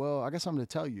was like, well, I guess I'm gonna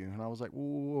tell you. And I was like,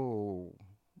 whoa,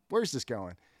 where's this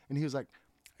going? And he was like,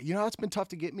 you know, it's been tough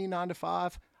to get me 9 to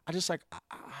 5. I just like,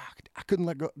 I couldn't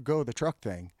let go of the truck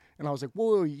thing. And I was like,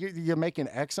 whoa, you're making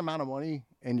X amount of money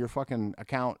in your fucking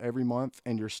account every month,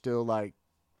 and you're still like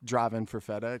driving for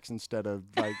FedEx instead of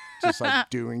like just like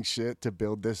doing shit to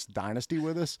build this dynasty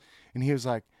with us. And he was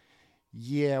like,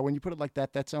 yeah, when you put it like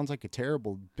that, that sounds like a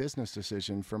terrible business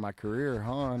decision for my career,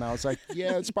 huh? And I was like,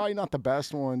 yeah, it's probably not the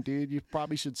best one, dude. You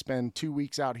probably should spend 2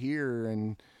 weeks out here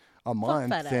and a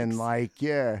month and like,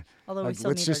 yeah. Although like,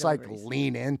 let's just like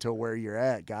lean into where you're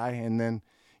at, guy. And then,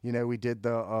 you know, we did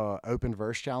the open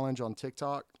verse challenge on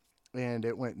TikTok, and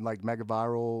it went like mega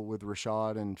viral with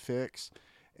Rashad and Fix.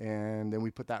 And then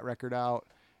we put that record out,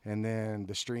 and then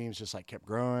the streams just like kept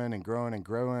growing and growing and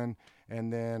growing.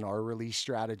 And then our release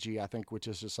strategy, I think, which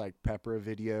is just like pepper a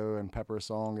video and pepper a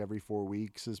song every 4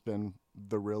 weeks, has been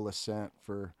the real ascent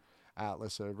for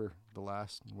Atlas over the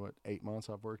last, 8 months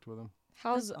I've worked with him.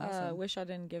 How's awesome. Wish I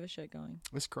Didn't Give a Shit going?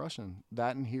 It's crushing.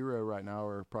 That and Hero right now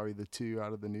are probably the 2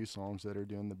 out of the new songs that are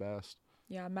doing the best.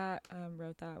 Yeah, Matt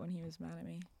wrote that when he was mad at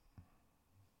me.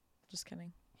 Just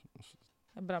kidding.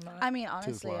 But I'm not. I mean,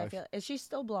 honestly, I feel, is she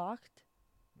still blocked?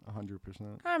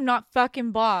 100%. I'm not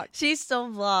fucking blocked. She's still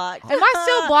blocked. Am I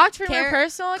still blocked from your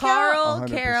personal account? Carl, 100%.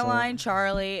 Caroline,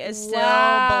 Charlie is still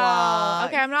Wow.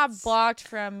 blocked. Okay, I'm not blocked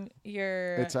from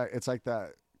your. It's like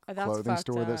that Oh, that's clothing fucked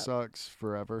store up. that sucks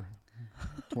forever.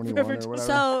 21 or whatever.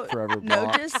 So forever note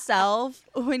blocked. to self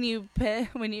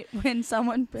when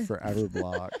someone Forever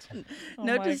blocked. Oh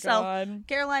note my to self. God.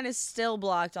 Caroline is still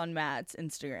blocked on Matt's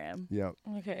Instagram. Yep.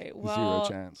 Okay, 0 well.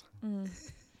 chance.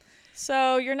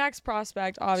 So your next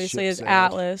prospect obviously Ship is sailed.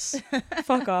 Atlas.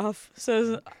 Fuck off.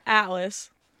 So Atlas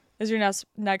is your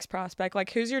next prospect.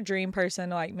 Like, who's your dream person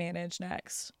to like manage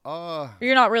next? Or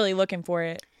you're not really looking for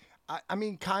it. I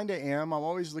mean, kind of am. I'm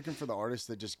always looking for the artist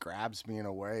that just grabs me in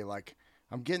a way. Like,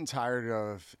 I'm getting tired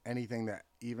of anything that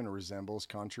even resembles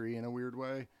country in a weird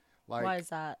way. Like, Why is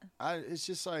that? It's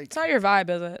just like, It's not your vibe,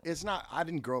 is it? it's not. I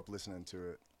didn't grow up listening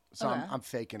to it, so Okay. I'm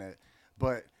faking it.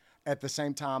 But at the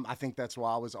same time, I think that's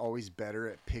why I was always better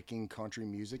at picking country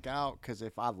music out, because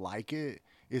if I like it,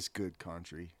 it's good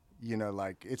country. You know,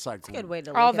 like it's like It's a good way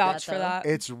to. I'll look at vouch that, for though. that.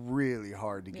 it's really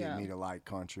hard to get Yeah. me to like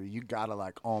country. You gotta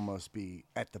like almost be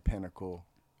at the pinnacle.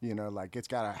 You know, like it's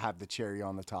gotta have the cherry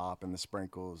on the top and the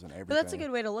sprinkles and everything. But that's a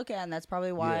good way to look at it, and that's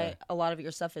probably why Yeah. a lot of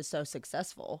your stuff is so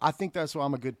successful. I think that's why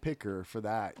I'm a good picker for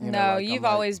that. You know, No, like, I'm you've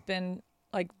like- always been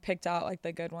like picked out like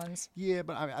the good ones. Yeah,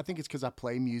 but I think it's because I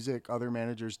play music. Other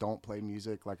managers don't play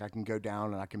music. Like I can go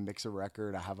down and I can mix a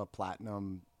record. I have a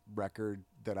platinum record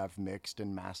that I've mixed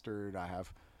and mastered. I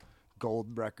have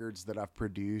gold records that I've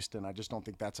produced, and I just don't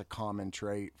think that's a common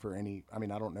trait for any. I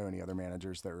mean, I don't know any other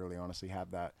managers that really honestly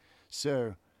have that.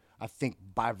 So I think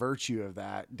by virtue of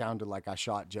that, down to like I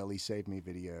shot Jelly Save Me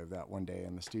video that one day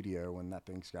in the studio when that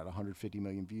thing's got 150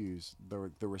 million views.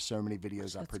 There were so many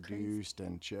videos I produced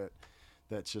and shit.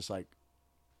 That's just like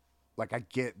I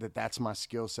get that that's my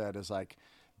skill set is like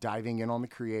diving in on the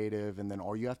creative, and then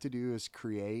all you have to do is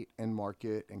create and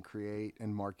market and create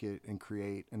and market and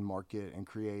create and market and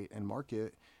create and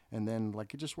market, and then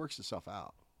like it just works itself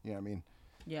out. You know what I mean?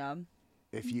 Yeah.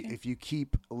 If you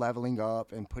keep leveling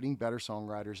up and putting better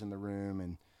songwriters in the room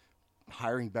and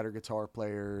hiring better guitar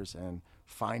players and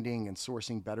finding and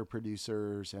sourcing better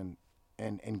producers and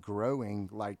growing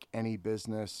like any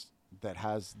business that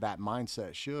has that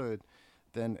mindset should,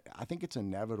 then I think it's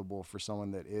inevitable for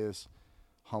someone that is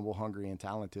humble, hungry, and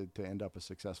talented to end up a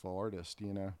successful artist,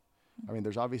 you know? I mean,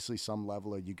 there's obviously some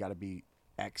level of you got to be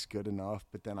X good enough,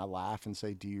 but then I laugh and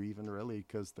say, do you even really?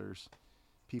 Because there's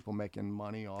people making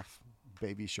money off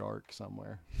Baby Shark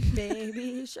somewhere.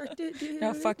 Baby shark.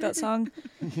 No, fuck that song.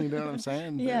 You know what I'm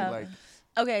saying? Yeah. Like,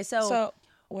 Okay, So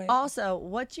wait. also,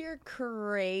 what's your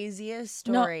craziest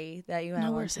story that you have? No,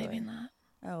 on we're tour? saving that.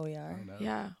 Oh, we are.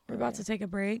 Yeah, we're about to take a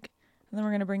break, and then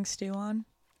we're gonna bring Stu on.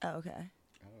 Oh, okay.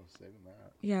 oh, saving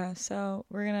that. Yeah, so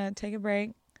we're gonna take a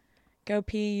break, go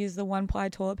pee, use the 1-ply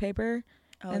toilet paper,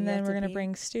 Oh, and you then have we're to gonna pee?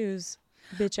 bring Stu's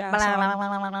bitch ass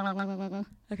on.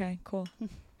 Okay, cool.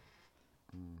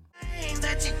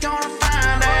 That you're gonna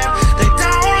find out they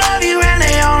don't love you and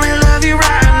they only love you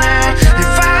right now. If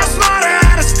I was smarter,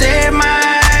 I'd have stayed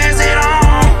my eyes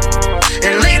on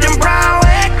and leave them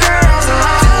Broadway girls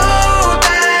alone.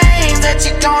 Two things that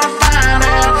you're gonna find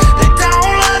out they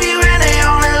don't love you and they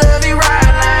only love you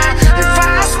right now. If I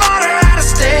was smarter, I'd have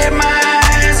stayed my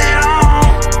eyes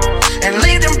on and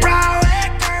leave them Broadway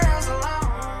girls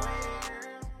alone.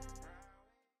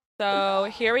 So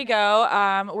here we go.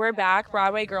 We're back,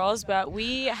 Broadway girls, but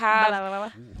we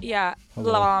have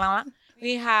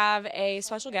we have a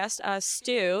special guest,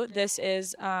 Stu. This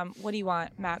is what do you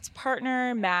want? Matt's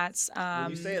partner, Matt's When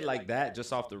you say it like that,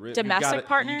 just off the rip, domestic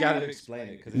partner? You gotta explain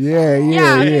it. 'Cause it Yeah, sounds-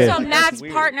 yeah, yeah. yeah. So Matt's That's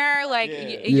weird. partner, like Yeah.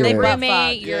 your Yeah.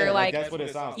 roommate, Yeah, you're Yeah, like that's what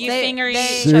it sounds you like. finger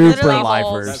they- each Super other literally lifers.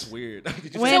 holes. That's weird.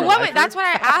 Did you When- say So what? lifer? That's what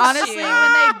I asked Honestly, you.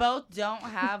 when they both don't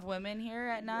have women here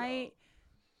at night,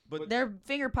 But they're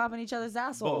finger popping each other's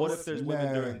assholes. but what if there's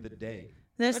women No. during the day?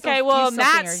 They're Okay, still- well, he's still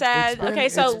Matt fingering- said- Okay,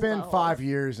 so- it's been 5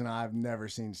 years and I've never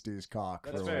seen Stu's cock.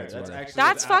 That's for fair. what it's That's worth. actually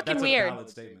That's fucking that's a weird. valid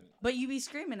statement. But you be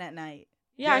screaming at night.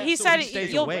 Yeah, he so said he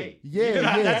stays you'll. away. Yeah,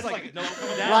 yeah. That's like no,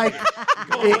 come down. Like,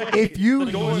 Go away. if you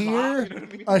The door's hear locked, you know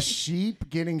what I mean? a sheep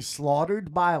getting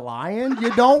slaughtered by a lion,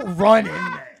 you don't run in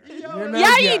there. You know?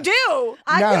 Yeah, you do.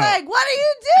 I'd No. be like, what are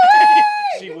you doing?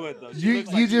 She would though. She You-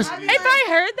 looks you like just- she would If be- I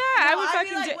heard that, I would I'd be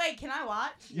fucking like, do. wait, can I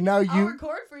watch? No, I'll you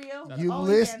record for you. you All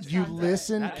listen weekends you content.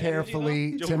 listen That energy,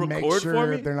 carefully though, to you'll make record for sure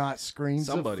me? they're not screams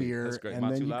Somebody. of fear, That's great. and Am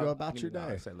I then too you loud? go about Give your me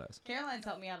the- day. Say less. Caroline's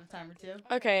helped me out a time or two.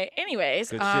 Okay. Anyways,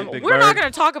 Good shit, Big we're not Bird.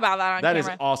 gonna talk about that on That is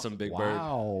camera. awesome, Big Bird.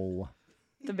 Wow.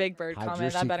 The Big Bird Hide your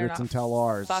comment. I better secrets not. and tell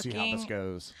ours. See how this fucking-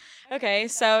 goes. Okay.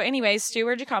 So, anyways, Stu,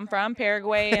 where'd you come from?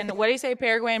 Paraguay and what do you say?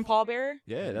 Paraguayan Pallbearer.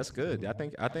 Yeah, that's good. I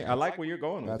think I like where you're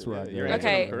going. That's with it. right, Your yeah. answers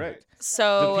Okay. are correct. Do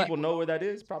So people know where that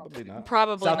is? Probably not.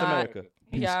 probably South not. America.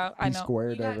 Yeah, I He know.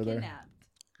 squared You got over there. kidnapped.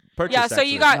 Purchased, Yeah. So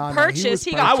you actually. got No, he purchased. was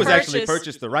He I got was actually purchased.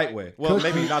 purchased the right way. Well,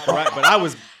 maybe not the right, but I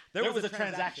was. There was a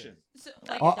transaction. So,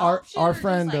 like Our adoption or just,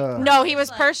 friend, like- No, he was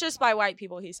like- purchased by white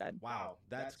people. He said. Wow,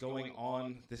 that's going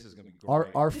on. This is gonna be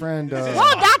great. Our friend.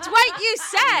 Well, that's what you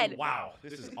said. Wow,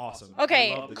 this is awesome. I Okay,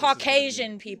 love that this is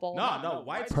Caucasian people. No,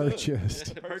 whites.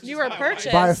 Purchased. You were by whites.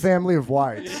 purchased. by a family of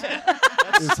whites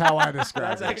is how I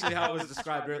describe That's it. actually how it was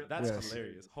described earlier. That's Yes.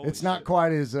 hilarious. Holy It's not shit.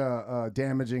 quite as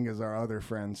damaging as our other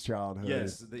friend's childhood.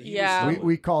 Yes. Yeah.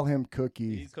 We call him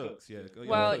Cookie. He cooks. Yeah.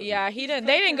 Well, yeah, he didn't.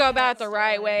 They didn't go about it the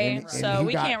right way, And so he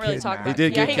we got can't really talk kidnapped. about. He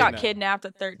did Yeah, get he got kidnapped. kidnapped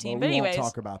at 13. Well, But we anyways, won't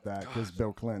talk about that because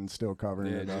Bill Clinton's still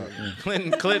covering it up.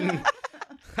 Clinton.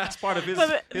 That's part of his.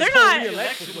 But his they're whole not-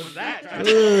 re-election was that.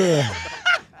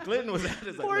 Ugh. Clinton was at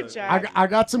his Poor Jack. I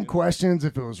got some questions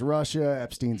if it was Russia,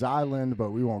 Epstein's Island,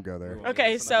 but we won't go there.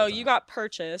 Okay, so you got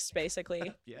purchased,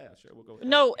 basically. Yeah, sure, we'll go with that.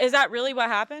 No, is that really what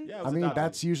happened? Yeah, it I was mean, adopted.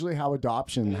 that's usually how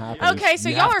adoption happens. Okay, so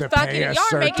You y'all have are to pay fucking, a y'all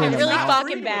are making certain it really amount. fucking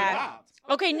Free to bad. adopt.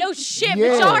 Okay, no shit, Yeah.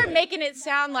 but y'all are making it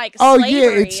sound like Oh slavery yeah,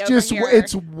 it's over just here.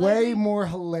 it's way more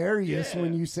hilarious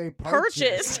when you say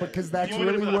Purchase. because that's You want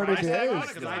me to really put a what it price tag on it?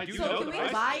 is. 'Cause I do So know can the we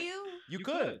price buy tag. you? You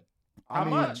could. I How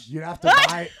mean, much? you'd have to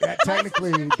buy it.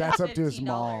 Technically, that's up to his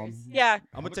mom. Yeah.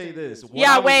 I'm gonna tell you this. What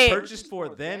Yeah, I was wait. purchased for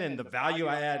then and the value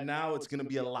I add now, it's gonna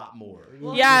be a lot more.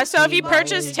 Yeah, so if you $15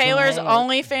 purchase Taylor's bucks.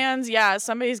 OnlyFans, yeah,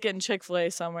 somebody's getting Chick-fil-A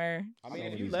somewhere. I mean,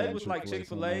 if you Somebody's led getting with like Chick-fil-A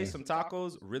Chick-fil-A, somewhere. some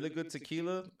tacos, really good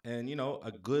tequila, and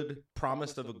a good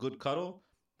promise of a good cuddle,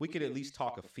 we could at least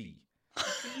talk a fee.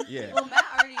 Yeah. Well, Matt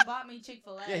already bought me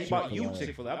Chick-fil-A. Yeah, he bought you Chick-fil-A.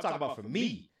 Chick-fil-A. I'm talking about for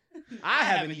me. I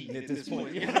haven't eaten at this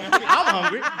point. You know what I mean? I'm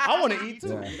hungry. I want to eat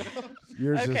too. Yeah.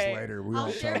 Yours Okay. is later. We I'll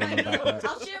won't share tell my them meal. about that.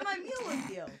 I'll share my meal with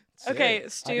you. Okay, I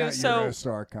Stu, got so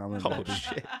Eurostar coming. Oh baby.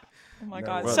 shit. oh my No,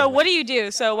 god. brother. So what do you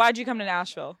do? So why'd you come to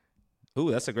Nashville? Ooh,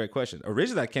 that's a great question.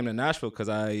 Originally, I came to Nashville because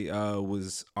I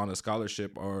was on a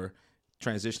scholarship or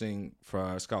transitioning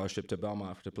for a scholarship to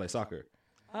Belmont to play soccer.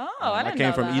 Oh, I didn't came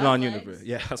know from that. Elon Nice. University.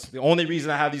 Yeah, that's the only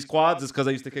reason I have these quads is because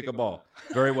I used to kick a ball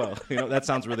very well. That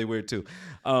sounds really weird too.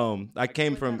 I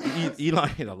came from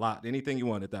Elon a lot. Anything you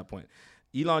want at that point.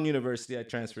 Elon University. I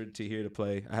transferred to here to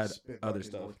play. I had Spit other bucket,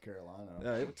 stuff. North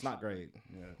Carolina. It's not great.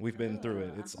 We've been through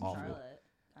it. It's I'm from awful. Charlotte.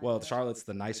 Well, Charlotte's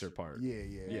the nicer part. Yeah.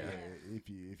 Yeah. If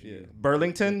you, Yeah.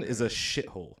 Burlington is a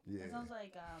shithole. Yeah. It sounds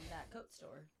like that coat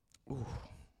store.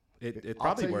 It I'll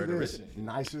probably tell you where it this, originated.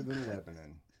 nicer than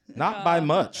Lebanon. Not by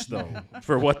much though,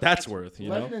 for what that's worth.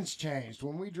 Lebanon's changed.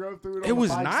 When we drove through it, on It the was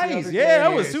bikes the nice. other Yeah, that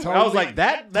day, was it super. I was like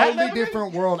that totally Lebanon?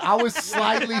 different world. I was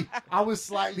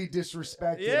slightly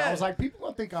disrespected. Yeah. I was like, people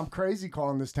gonna think I'm crazy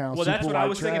calling this town. Well, super that's what I white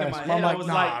was thinking in trash. my But I'm head. I like, was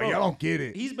nah, like, bro, y'all don't get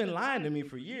it. He's been lying to me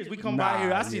for years. We come by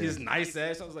here, I see yeah. this nice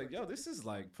ass. I was like, yo, this is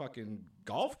like fucking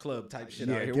golf club type shit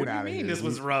Yeah, out here. get What do you outta mean here. this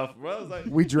was rough, bro? I was like,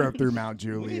 We drove through Mount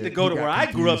Juliet. we need to go to He where got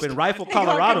I grew up in confused. Rifle, got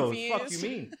Colorado. Fuck confused. you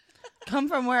mean? Come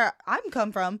from where I'm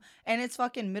come from, and it's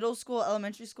fucking middle school,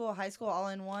 elementary school, high school, all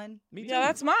in one. Me too. Yeah,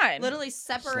 that's mine. Literally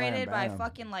separated by bam.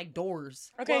 fucking like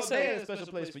doors. Okay, Well, so they had a special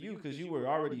place for you because you were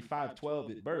already 5'12"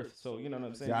 at birth. So you know what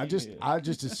I'm saying. Yeah, You- I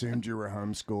just assumed you were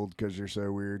homeschooled because you're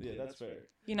so weird. yeah, that's fair.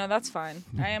 that's fine.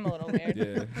 I am a little weird.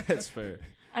 Yeah, that's fair.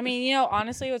 I mean,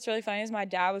 honestly, what's really funny is my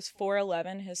dad was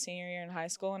 4'11" his senior year in high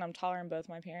school, and I'm taller than both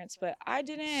my parents. But I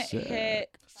didn't Sick.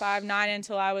 hit 5'9"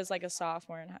 until I was like a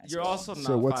sophomore in high school. You're also not.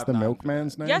 So what's the 5'9"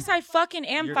 milkman's name? Yes, I fucking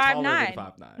am You're 5'9". taller than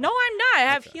 5'9". No, I'm not. I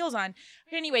have Okay. heels on.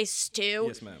 Anyway, Stu.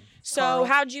 Yes, ma'am. So Carl.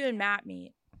 how'd you and Matt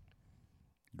meet?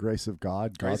 Grace of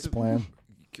God, Grace God's of- plan,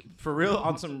 For real,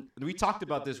 on some. We talked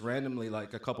about this randomly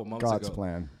like a couple months God's ago.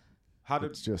 plan. How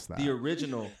did It's just that. the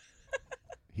original?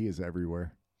 He is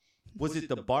everywhere. Was it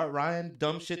the Bart Ryan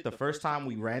dumb shit the first time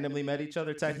we randomly met each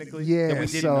other? Technically, Yeah, that we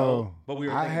didn't so know, but we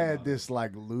were. I thinking had about it. this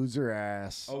like loser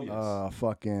ass Oh, yes.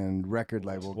 fucking record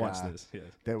label Watch guy this. Yeah.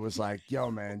 that was like, yo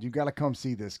man, you gotta come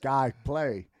see this guy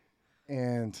play.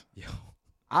 And Yo.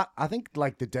 I think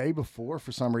like the day before,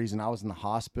 for some reason, I was in the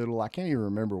hospital. I can't even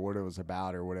remember what it was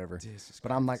about or whatever. This is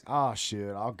But I'm like, oh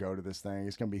shit, I'll go to this thing.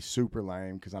 It's gonna be super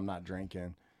lame because I'm not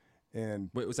drinking. And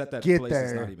Wait, was that Get place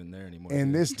that's there. not even there anymore?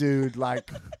 and dude? this dude, like,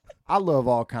 I love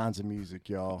all kinds of music,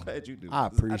 y'all. Glad you do. I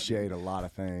appreciate a lot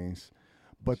of things.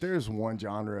 But there's one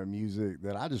genre of music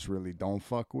that I just really don't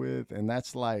fuck with, and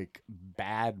that's like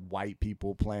bad white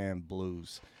people playing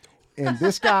blues. And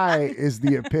this guy is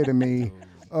the epitome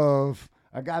of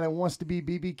a guy that wants to be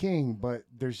B.B. King, but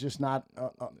there's just not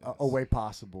a way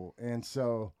possible. And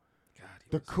so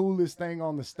the coolest thing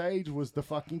on the stage was the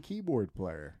fucking keyboard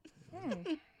player.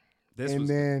 This and was,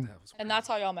 then- that was And that's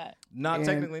how y'all met. not and-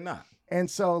 technically not. And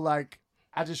so, like,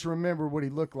 I just remember what he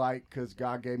looked like because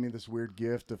God gave me this weird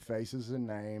gift of faces and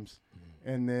names.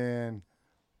 And then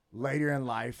later in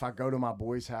life, I go to my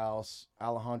boy's house,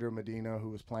 Alejandro Medina, who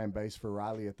was playing bass for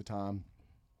Riley at the time.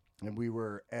 And we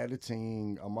were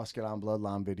editing a Muscadine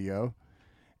Bloodline video.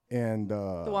 And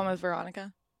The one with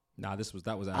Veronica. Nah,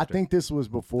 that was after. I think this was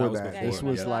before was that. before, This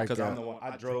was yeah. like, because I'm the one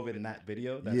I drove in that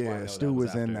video. That's why I yeah, know Stu that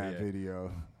was in after, that yeah.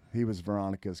 video. He was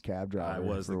Veronica's cab driver. I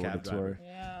was the for what cab it's driver. worth.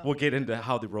 Yeah. We'll get into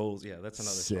how the roles. Yeah, that's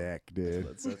another Sick, dude.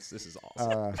 This is awesome.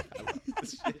 I love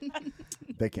this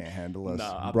shit. They can't handle us.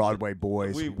 Nah, I'm- Broadway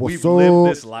boys. We've What's lived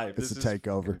up? this life. It's This a is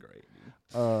takeover. fucking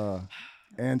great.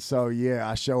 And so yeah,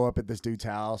 I show up at this dude's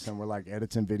house and we're like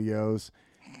editing videos,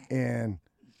 and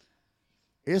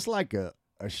it's like a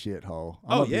shithole.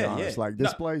 I'm gonna be honest. Like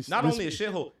this place, Not this, only a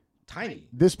shithole, tiny.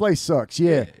 this place sucks.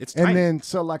 Yeah. it's and tiny. then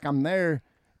so like I'm there,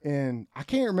 And I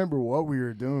can't remember what we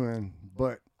were doing,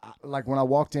 but like when I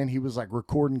walked in, he was like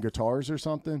recording guitars or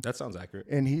something. That sounds accurate.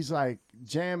 And he's like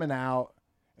jamming out.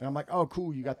 And I'm like, oh,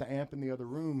 cool. You got the amp in the other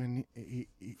room. And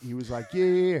he was like,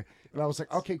 yeah. And I was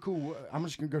like, okay, cool. I'm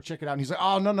just going to go check it out. And he's like,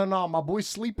 oh, no. My boy's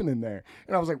sleeping in there.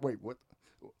 And I was like, wait, what?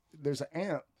 There's an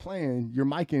amp playing, you're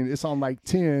micing, it's on like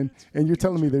 10, and you're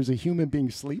telling me there's a human being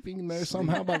sleeping in there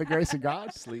somehow by the grace of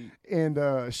God? Sleep. And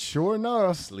sure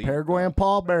enough, Paraguayan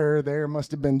Pallbearer there must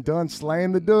have been done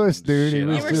slaying the dust, dude. Shit, You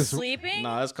was were just sleeping?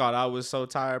 No, that's called I was so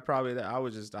tired probably that I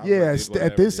was just I was yeah. like, dude,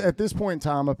 whatever, At this point in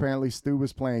time, apparently Stu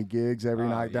was playing gigs every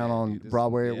night down on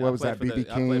Broadway. Yeah, What was that? BB I played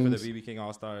for the King's. BB King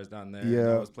All Stars down there.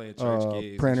 Yeah, I was playing church gigs.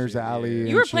 and Printers shit, Alley. Yeah. and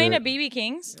You were playing shit. at BB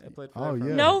King's? I played for Oh, that for-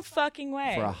 yeah. No fucking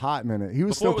way. For a hot minute. He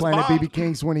was Before still it was playing at Bob. BB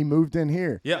King's when he moved in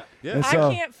here. Yeah. And I so-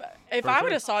 can't. If I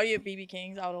would have saw you at BB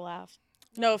King's, I would have laughed.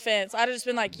 No offense. I'd have just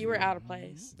been like, you were out of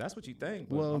place. That's what you think.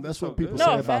 but Well, I'm that's so what people good. No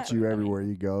say offense. about you everywhere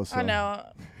you go. So. I know.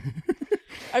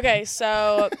 Okay,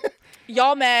 so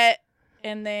y'all met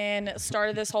and then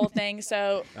started this whole thing.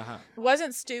 So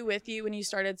wasn't Stu with you when you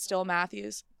started Still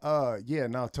Matthews? Yeah,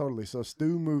 no, totally. So Stu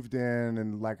moved in,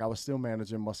 and like I was still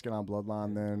managing Muscadine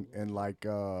Bloodline then, and like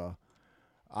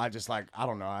I just like I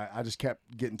don't know, I just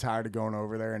kept getting tired of going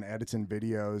over there and editing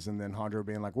videos, and then Hondro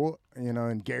being like, well, you know,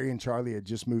 and Gary and Charlie had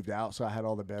just moved out, so I had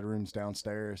all the bedrooms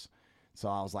downstairs. So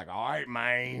I was like, all right,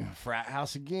 man, frat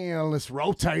house again. Let's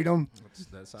rotate them.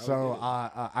 That's how So it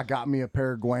is. I got me a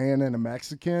Paraguayan and a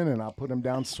Mexican, and I put them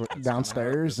downstairs,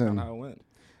 That's and how it went.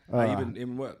 I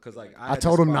even what? Because like I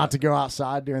told them not to go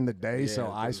outside during the day so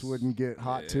Yeah, ice 'cause- wouldn't get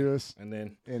hot to us. And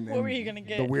then And What were you gonna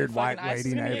get? The weird Fucking white ice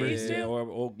lady cream to get neighbor. used to? yeah,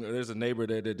 or there's a neighbor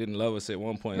there that didn't love us at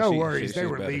one point. No She- worries, they she's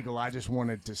were better. legal. I just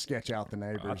wanted to sketch out the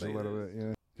neighbors a think little it bit, you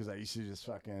know. Because I used to just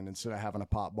fucking, instead of having a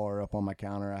pop bar up on my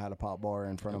counter, I had a pop bar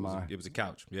in front of my It was a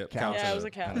couch. Yep. couch. Yeah, it was a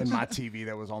couch. And my TV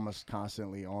that was almost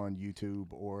constantly on YouTube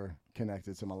or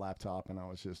connected to my laptop, and I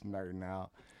was just nerding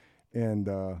out. And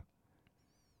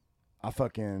I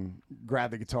fucking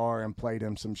grabbed the guitar and played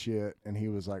him some shit, and he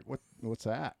was like, what's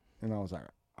that? And I was like,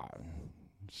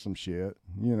 some shit,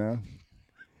 you know.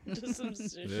 Just some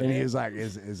shit. And he was like,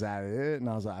 is that it? And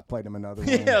I was like, I played him another one.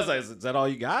 Yeah, I was like, is that all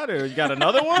you got, or you got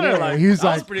another one? Yeah, Or like, he was that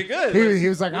like, was pretty good. He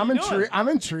was like, what I'm you doing? intrigued. I'm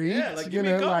intrigued. Yeah, like, you give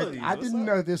me a know, couple like of these. I What's didn't up?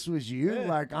 know this was you. Yeah.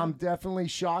 Like I'm definitely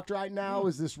shocked right now.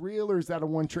 Is this real or is that a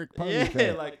one-trick pony Yeah,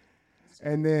 thing? like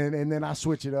And then I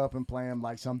switch it up and play him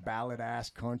like some ballad ass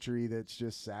country that's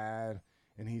just sad.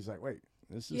 And he's like, wait,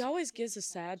 this is He always gives us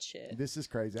sad shit. this is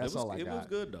crazy. That's all I it got. was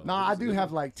good though. No, It I was do good.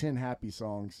 have like 10 happy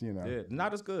songs. You know, Yeah,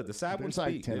 not as good. The sad ones there's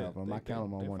like speak. 10 yeah, of them. they- I count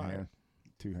them on they're one fire. hand,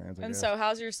 2 hands. I And guess. so,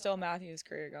 how's your Still Matthews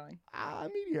career going?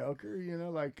 Mediocre, you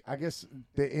know, like I guess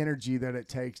the energy that it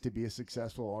takes to be a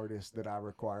successful artist that I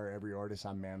require every artist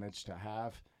I manage to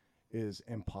have is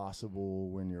impossible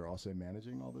when you're also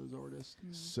managing all those artists.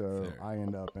 So Fair. I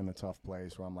end up in a tough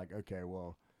place where I'm like, okay,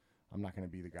 well, I'm not going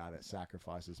to be the guy that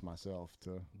sacrifices myself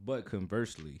to. But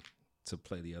conversely, to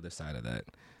play the other side of that,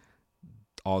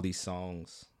 all these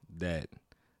songs that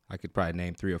I could probably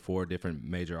name 3 or 4 different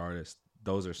major artists.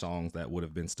 Those are songs that would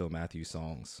have been Still Matthews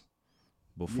songs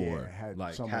before. Yeah, had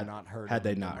like someone not heard had of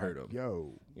they them, not I'm heard like, them.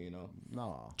 Yo, You know,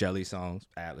 nah. Jelly songs,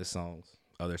 Atlas songs,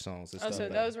 other songs. and Oh, stuff so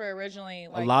like those were originally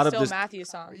like lot of Still this- Matthews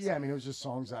songs. Yeah, I mean, it was just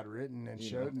songs I'd written and You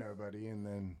showed nobody, and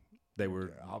then they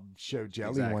were. I'll show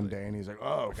Jelly one Exactly. day, and he's like,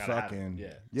 "Oh, gotta have it, fucking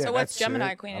yeah." So what's that's Gemini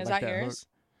sick. Queen? I Is like that hook." yours?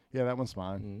 Yeah, that one's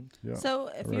mine. Yeah. So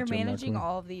if I you're wrote Gemini managing Queen.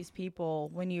 all of these people,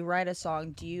 when you write a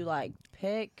song, do you like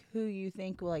pick who you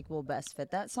think will best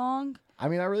fit that song? I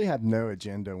mean, I really have no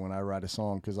agenda when I write a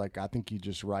song because, like, I think you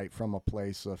just write from a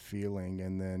place of feeling,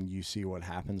 and then you see what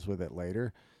happens with it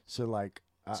later. So, like,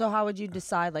 So how would you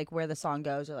decide like where the song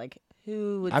goes or like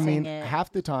who would I sing mean, it?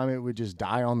 half the time it would just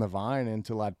die on the vine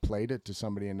until I'd played it to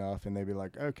somebody enough, and they'd be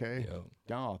like, "Okay, Yo.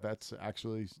 no, that's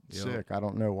actually Yo. sick. I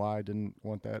don't know why I didn't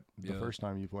want that the Yeah. first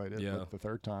time you played it, Yeah. but the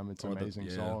third time it's Or an the- amazing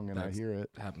yeah, song, and I that's- hear it."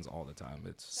 happens all the time.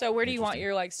 It's So where do you want interesting.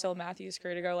 your like Still Matthews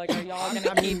career to go? Like, are y'all gonna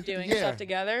I keep mean, doing yeah. stuff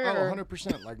together? Oh, or?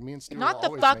 100%. Like me and Stu Not will the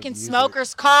always make fucking music.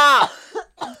 smoker's cough.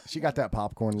 She got that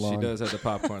popcorn lung. She does have the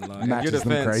popcorn line. In your Matches them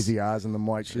defense, crazy eyes and them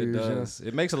white It shoes. you know? does.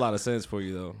 It makes a lot of sense for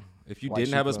you though. If you White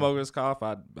didn't have a sheep, smoker's cough,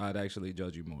 I'd actually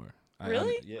judge you more.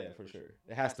 Really? Yeah, for sure.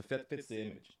 It has to fits the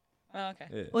image. Oh, okay.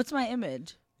 Yeah. What's my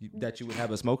image? That you would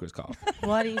have a smoker's cough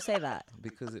Why do you say that?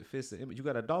 because it fits the image. You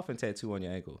got a dolphin tattoo on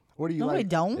your ankle. What do you No, I like?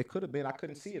 don't. It could have been. I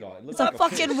couldn't see it all. It It's looks a like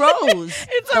fucking fish. rose.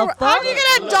 It's The a. fuck? How do you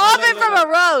get a dolphin from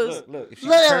a rose? Look. If you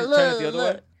Look, turn it the look, other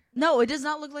look. way. No, it does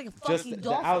not look like a Just fucking the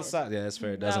dolphin. outside. Yeah, that's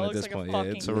fair. It doesn't at this point. Yeah,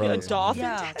 it's a rose. dolphin.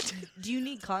 Yeah. Do you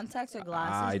need contacts or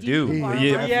glasses? I you do. need to borrow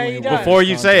Yeah. mine? Yeah, he does. Before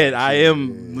you say it, I am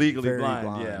Yeah, legally very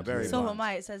blind. Yeah, very So blind. am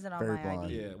I. It says it on Very my blind.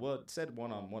 ID. Yeah, well, it said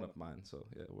one on one of mine, so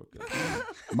yeah, we're good.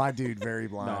 My dude, very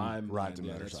blind. No, I'm rides a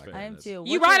blind. Yeah, that's motorcycle. fair. I am too.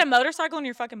 You What's ride your- a motorcycle and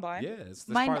you're fucking blind? Yeah, it's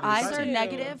Mine part of the eyes are excitement.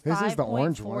 negative. His is the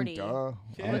orange 5.40. one. Duh.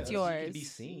 Yeah, What's you can yours? be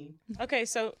seen. Okay,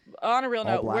 so on a real All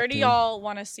note, black where do team. y'all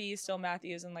want to see Still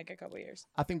Matthews in like a couple years?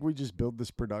 I think we just build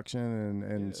this production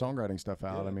and songwriting stuff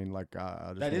out. Yeah. I mean, like I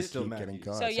just That wanna is still keep getting Matthews.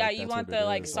 cuts. So yeah, Like, you that's want what it the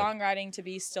like is. songwriting to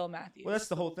be Still Matthews. Well, that's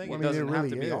the whole thing. Well, It I mean, doesn't have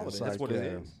to really be all of is, it. That's like, what it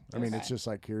yeah. is. I mean, Okay. it's just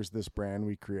like here's this brand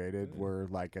we created. We're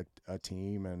like a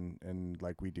team, and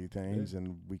like we do things,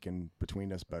 and we can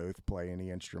between us both play any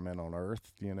instrument on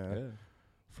earth. You know, Yeah.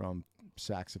 from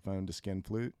saxophone to skin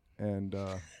flute, and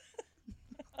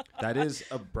That is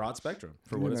a broad spectrum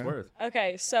for what You it's know. worth.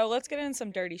 Okay, so let's get into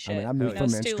some dirty I shit. mean, I Hell moved yeah. from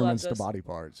Stu loves instruments to this. body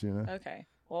parts. You know. Okay,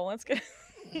 well let's get.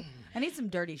 I need some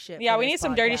dirty shit. Yeah, for we this need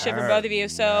some dirty shit podcast. from both of you.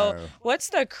 So, No. what's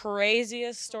the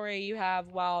craziest story you have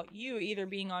while you either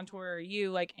being on tour or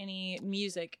you like any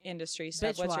music industry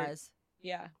stuff? Bitch wise.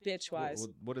 Yeah, bitch wise.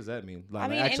 What does that mean? Like, I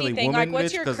mean, actually, anything. woman Like,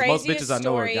 what's bitch? your 'Cause most craziest bitches I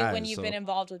know are story guys, when you've so, been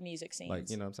involved with music scenes? Like,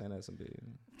 you know what I'm saying? That's some big.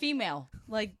 Female.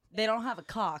 Like, they don't have a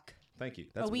cock. Thank you.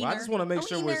 That's. wiener. I just want to make A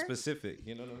sure we're wiener. specific.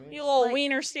 You know what I mean? You little Like-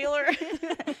 wiener stealer.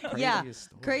 Yeah. Craziest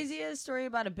story. Craziest story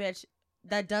about a bitch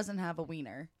that doesn't have a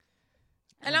wiener.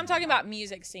 And I'm talking about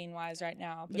music scene wise right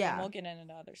now. But Yeah. then we'll get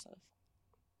into other stuff.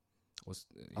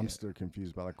 I'm still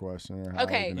confused by the question. Or how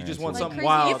Okay. I even You just answer want it. something crazy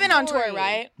wild. You've been on tour, story.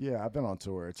 right? Yeah, I've been on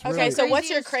tour. It's Okay, really, so what's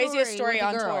your Craziest craziest story story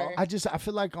on with a girl. tour? I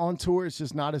feel like on tour it's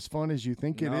just not as fun as you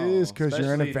think it No, is because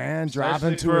you're in a especially- van driving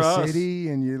especially to for a us. city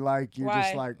and you're Why?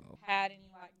 just like Had any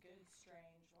like good strange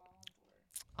while on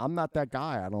tour? I'm not that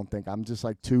guy. I don't think I'm just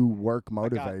like too work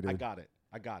motivated. I got it.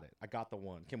 I got the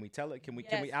one. Can we tell it? Can we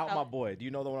Yes, out tell my it. boy? Do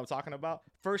you know the one I'm talking about?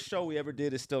 First show we ever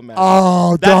did is Still Mad.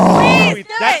 Oh, That's, dog. do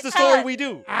that's it. the Tell story it. we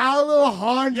do.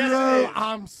 Alejandro, Yes, it is.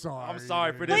 I'm sorry. I'm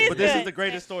sorry for dude. this, Please but this do is it. the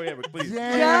greatest story ever. Please. Yeah.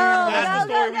 That's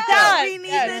the story we no, tell. we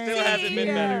need the It still hasn't been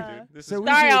tea. better, dude. This So is we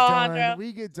Sorry, get Alejandro. done.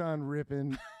 We get done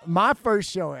ripping. My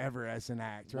first show ever as an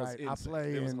act, Was right? I insane.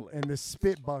 play It was in hilarious. the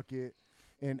Spit Bucket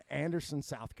in Anderson,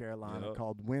 South Carolina, Yup.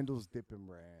 called Wendell's Dipping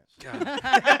Ranch.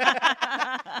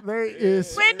 There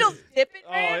is Wendell's dipping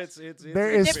Oh, ranch? it's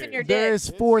there is Dipping your there dick. is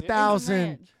 4,000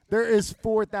 ranch. there is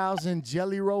 4,000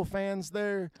 Jelly Roll fans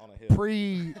there. on a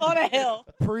hill. On a hill.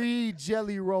 Pre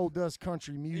Jelly Roll does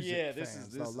country music. Yeah, this fans.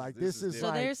 is- So, this is- like this this is is different. So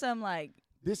like there's some like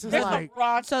this is There's like the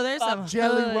rock. so there's some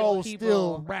Jelly hood Roll people.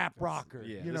 still rap rocker.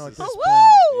 Yeah, you this know at is- this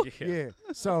Oh, point. woo! Yeah. Yeah.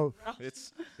 So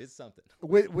It's something.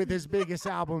 with his biggest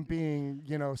album being,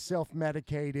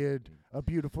 self-medicated, A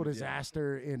Beautiful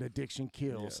Disaster and Addiction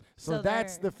Kills. Yeah. So, So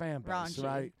that's they're the fan base, raunchy.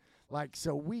 right? Like,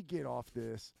 so we get off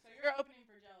this. So you're opening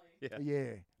for Jelly. Yeah.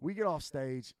 Yeah. We get off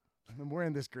stage and we're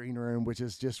in this green room, which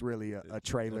is just really a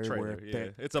trailer. Where yeah.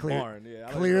 they It's a clear- barn. Yeah.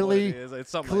 I don't even know what Clearly, it is.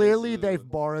 It's something clearly like they've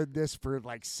borrowed this for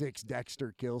like 6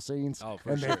 Dexter kill scenes. Oh,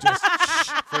 for and sure. they've just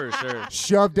for sure.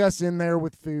 shoved us in there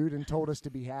with food and told us to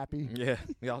be happy. Yeah.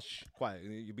 Y'all quiet.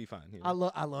 You'll be fine. You I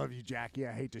know? love you, Jackie.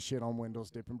 I hate to shit on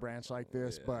Wendell's Dipping Branch like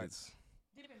this, Yeah, but it's-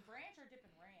 Dipping branch or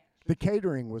dipping ranch? the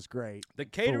catering was great. the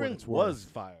catering it's worth. was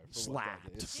fire. for what that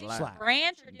Slapped. is. It Slapped. slapped.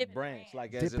 Branch or dipping Branch, ranch?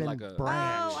 like as in Dipping like a. branch.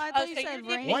 Oh, I Oh, thought you so said you're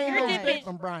dipping- ranch. you're Wendell's dipping-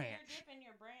 Dipping Branch. You're dipping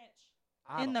your branch.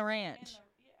 I In don't- the ranch.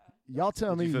 Y'all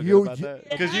tell me Did you feel you, good about that?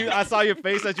 Because I saw your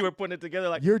face as you were putting it together.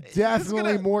 Like you're "Hey, definitely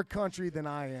gonna-" more country than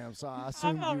I am, so I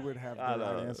assume not you would have the I right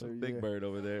know, answer. Big yeah. Bird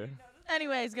over there.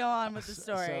 Anyways, go on with the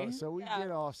story. So we Yeah.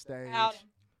 get off stage, Out.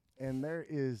 and there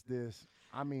is this.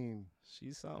 I mean,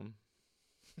 She's something.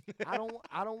 I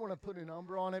don't want to put a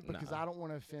number on it because Nah. I don't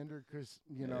want to offend her because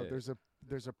Yeah.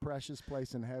 there's a precious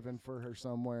place in heaven for her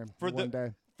somewhere For one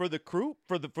day. For the crew,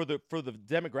 for the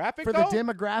demographic, For though, the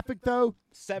demographic though,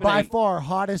 7, by 8. far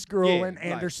hottest girl Yeah, in like,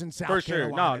 Anderson, South for sure.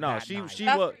 Carolina. No, that she night. she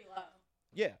That's was. pretty low.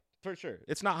 Yeah, for sure.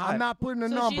 It's not high. I'm not putting a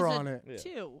So number she's a on it. Yeah.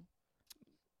 2.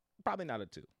 Probably not a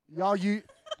 2.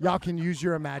 Y'all can use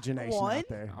your imagination One? out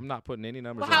there. I'm not putting any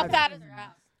numbers. Well, how on it. fat is her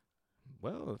ass?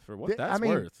 Well, for what that's I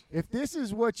mean, worth. if this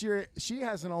is what she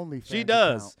has an OnlyFans. She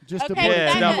does. account, just to Okay, put Yeah,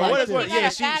 it to no, you but like what is this. what? Yeah,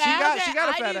 she got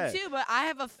a fat I ass. do too, but I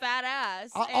have a fat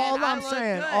ass. and All I I'm look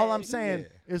saying, good. all I'm saying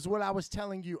Yeah. is what I was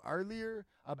telling you earlier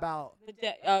about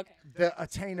Okay. the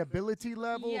attainability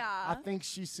level. Yeah. I think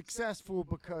she's successful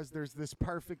because there's this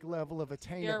perfect level of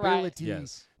You're right. attainability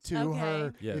Yes. to Okay.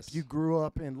 her Yes. if you grew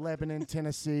up in Lebanon,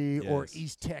 Tennessee, or Yes.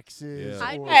 East Texas. Yeah.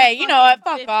 I'd or- put Hey, you know what?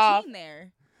 Fuck 15 off.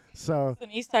 there. so, In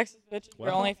East Texas, bitches, your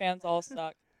Well. OnlyFans all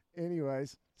suck.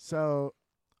 anyways, so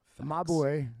my Facts.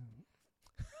 boy,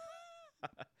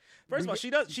 First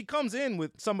of all, she comes in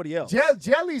with somebody else.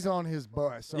 Jelly's on his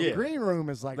bus, so Yeah. the green room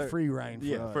is like free reign for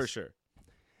Yeah, us. for sure.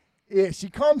 Yeah, she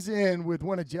comes in with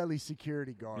one of Jelly's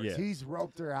security guards. Yeah. He's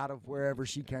roped her out of wherever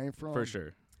she came from. For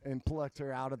sure. And plucked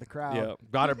her out of the crowd. Yeah,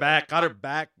 got her back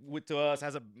to us.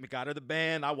 Got her the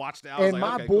band. I watched it. I was And like,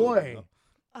 my okay, boy, cool.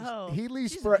 Oh, he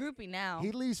leaves she's for a groupie now.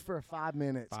 He leaves for 5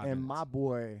 minutes, 5 and minutes. my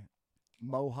boy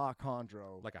Mohawk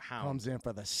Hondro Like a hound. comes in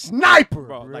for the sniper,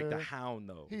 Bro, like the bruh. hound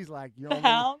though. He's like, you're The only,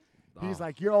 hound. he's Oh.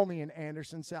 like, you're only in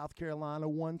Anderson, South Carolina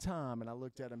one time. And I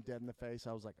looked at him dead in the face.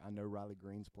 I was like, I know Riley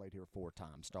Green's played here 4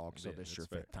 times, dog. So Yeah, this that's your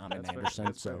fair. 5th time in That's fair. Anderson.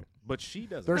 That's So fair. But she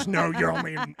doesn't. there's no, you're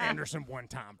only in Anderson one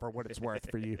time for what it's worth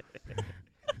for you.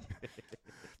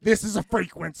 This is a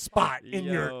frequent spot in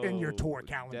your tour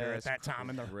calendar at that time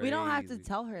in the. We don't have to crazy.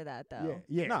 tell her that though.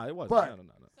 Yeah, yeah. No, it wasn't. But no.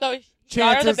 So she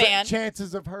got her the band.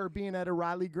 chances of her being at a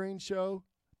Riley Green show,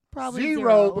 Probably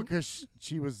zero because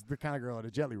she was the kind of girl at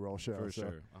a Jelly Roll show. For so.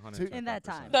 sure. In that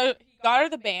time. So he got her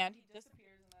the band. He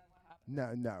disappears, and then what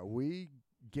happens? No, we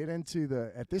get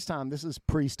into at this time, this is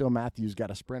Still Matthews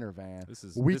got a Sprinter van.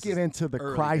 We this get is into the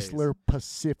early Chrysler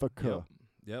Pacifica.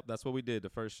 Yep, that's what we did the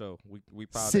first show. We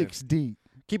piled 6 in. deep.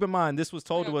 Keep in mind, this was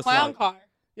told Like to a us clown like car.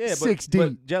 yeah, but, 6 but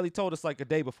deep. Jelly told us like a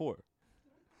day before.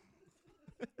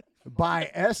 By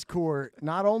escort,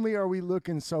 not only are we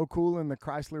looking so cool in the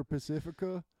Chrysler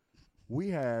Pacifica, we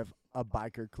have a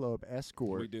biker club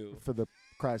escort We do. for the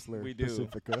Chrysler We do.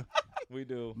 Pacifica. We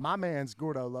do. My man's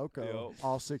Gordo Loco, Yo.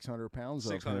 all 600 pounds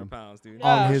of 600 him, pounds, dude.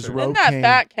 on Yeah. his Sure. road Isn't that king,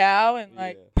 fat cow and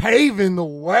like? paving the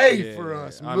way Yeah, for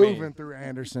us, I moving mean, through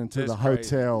Anderson to it's the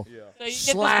crazy. hotel. Yeah. So you get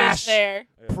Slash. this bitch there.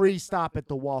 Pre-stop at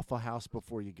the Waffle House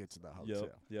before you get to the hotel.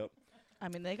 Yep. I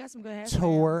mean, they got some good hair.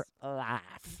 Tour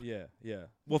life. Yeah.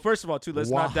 Well, first of all, too, let's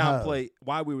not Wow. downplay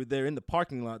why we were there in the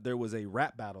parking lot. There was a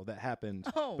rap battle that happened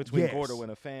Oh. between Yes. Gordo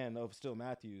and a fan of Still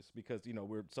Matthews because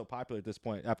we're so popular at this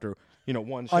point after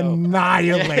one show.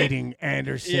 Annihilating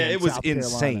Anderson. Yeah, it was South Carolina.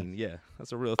 insane. Yeah,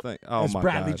 that's a real thing. Oh As my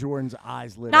Bradley god. Jordan's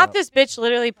eyes lit Not up. this bitch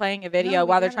literally playing a video No, we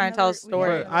while they're got trying to tell a another- we got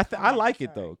story. another- But I like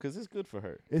it though because it's good for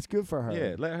her. It's good for her.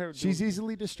 Yeah, let her. She's do-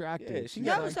 easily distracted. Yeah, she She's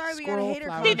got No, like sorry, we got a squirrel hater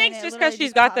flower. She comment. thinks It just literally because she's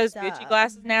just got those popped Gucci up.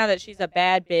 glasses now that she's a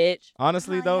bad bitch.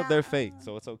 Honestly Oh, though, yeah. they're fake,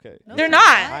 so it's okay. No, They're they're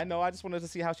not. I know. I just wanted to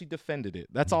see how she defended it.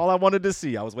 That's all I wanted to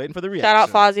see. I was waiting for the reaction. Shout out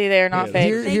Fozzie, they're not Yeah. fake.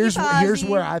 Here- Thank you, here's Fozzie.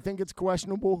 where I think it's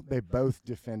questionable. They both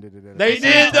defended it. At They the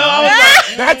same did though. time. I was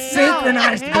like, That's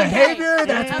synchronized Okay. behavior.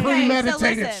 That's Okay, premeditated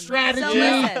so listen. strategy. So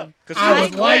listen. 'Cause I she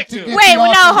would was like to quick get Wait, you well,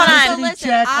 off no, the hold on. custody So listen,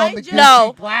 check I on the just- Gucci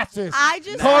No. glasses. I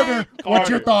just Carter, went, what's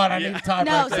your Carter. thought? I Yeah. need to type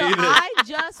no, right so there. I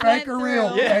just Fake went or through.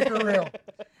 real? Fake or real?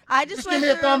 I just Just went give me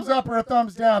a through. thumbs up or a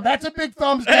thumbs down. That's a big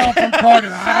thumbs down from Carter.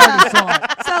 I already saw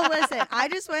it. So listen, I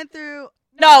just went through.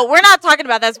 No, we're not talking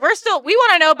about this. We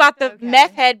want to know about the Okay.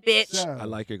 meth head bitch. So, I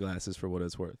like your glasses for what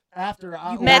it's worth. after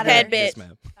I Meth order- head bitch. Yes,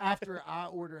 ma'am. After I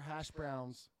order hash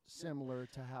browns, similar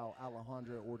to how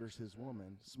Alejandro orders his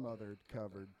woman, smothered,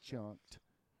 covered, chunked.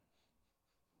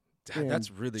 Damn, that's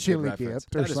really chili good reference.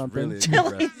 dipped or That is something. really a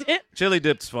good reference. Chili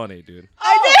dip's funny, dude.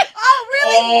 Oh,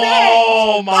 really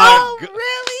Oh bitch. my Oh, god.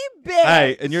 really bitch.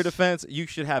 Hey, in your defense, you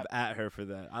should have at her for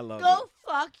that. I love Go it.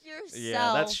 fuck yourself.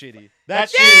 Yeah, that's shitty.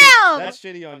 That's Damn! shitty. That's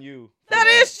shitty on you. That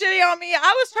is shitty on me. I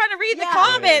was trying to read the Yeah.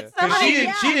 comments. Yeah. 'Cause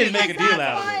Somebody- she didn't make a because deal that's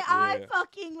out of why it. I Yeah.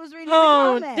 fucking was reading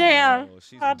Oh, the comments. damn. Oh,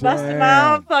 she's I a busted Damn.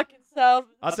 my own fucking self.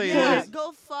 I'll tell you Yeah, this.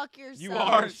 go fuck yourself. You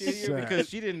are Sad. shittier because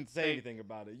she didn't say anything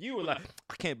about it. You were like,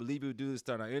 I can't believe you do this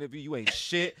during our interview. You ain't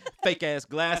shit. Fake ass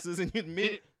glasses, and you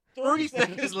admit it 30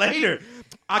 seconds later.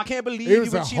 I can't believe It you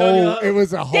was would a cheat on your whole. It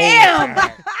was a whole. Damn.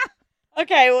 thing.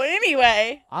 Okay, well,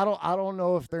 anyway. I don't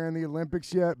know if they're in the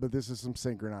Olympics yet, but this is some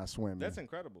synchronized swimming. That's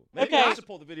incredible. Maybe Okay. I should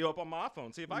pull the video up on my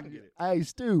iPhone, see if I can get it. Hey,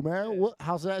 Stu, man,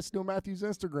 how's that Stu Matthews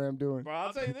Instagram doing? Bro,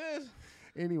 I'll tell you this.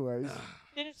 Anyways,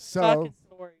 Finish the So- fucking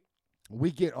story.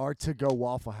 we get our to-go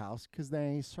Waffle House because they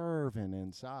ain't serving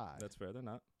inside. That's fair. They're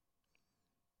not.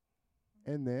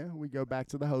 And then we go back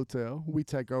to the hotel. We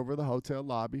take over the hotel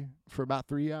lobby for about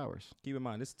 3 hours. Keep in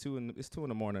mind, it's 2 in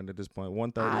the morning at this point.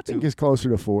 1:30. I think it's closer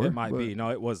to 4. It might but be.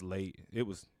 No, it was late. It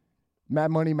was.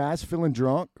 Mad Money Matt's feeling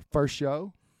drunk. First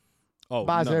show. Oh,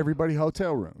 Buys no. everybody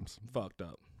hotel rooms. Fucked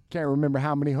up. Can't remember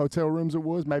how many hotel rooms it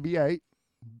was. Maybe 8.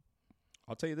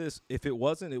 I'll tell you this. If it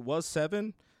wasn't, it was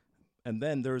 7. And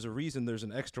then there's a reason there's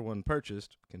an extra one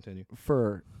purchased. Continue.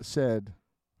 For said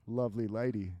lovely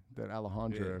lady that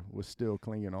Alejandra was still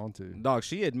clinging on to. Dog,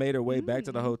 she had made her way back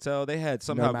to the hotel. They had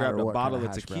somehow No matter grabbed a what bottle kind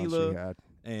of hash browns she tequila, had.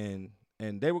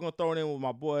 and they were gonna throw it in with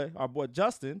our boy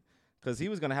Justin, because he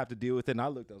was gonna have to deal with it. And I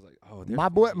looked, I was like, oh, they're My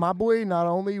boy not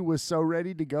only was so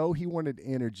ready to go, he wanted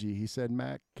energy. He said,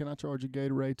 Mac, can I charge a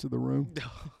Gatorade to the room?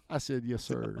 I said, yes,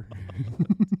 sir.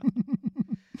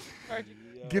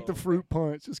 Get the fruit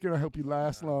punch. It's gonna help you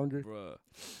last longer. Bruh.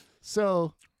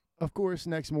 So, of course,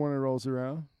 next morning rolls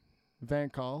around. Van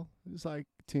call. It's like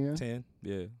 10. 10.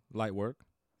 Yeah. Light work.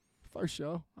 First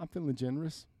show. I'm feeling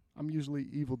generous. I'm usually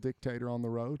evil dictator on the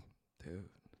road. Dude,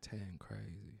 10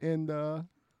 crazy. And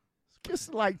it's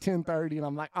like 10:30, and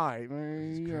I'm like, all right,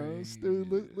 man, you know,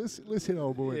 dude, let's hit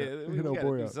old boy. Yeah, we hit old gotta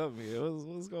boy do up. something here.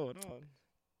 What's going on?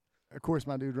 Of course,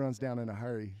 my dude runs down in a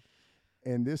hurry,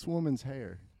 and this woman's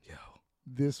hair. Yo.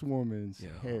 This woman's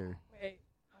hair. Wait,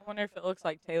 I wonder if it looks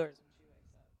like Taylor's when she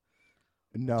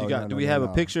wakes up. No, Do we have a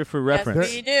picture for Yes,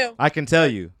 reference? we do. I can tell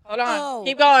you. Hold on. Oh.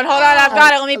 Keep going. Hold on. I've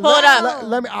got it. Let me pull it up.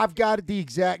 Let me. I've got the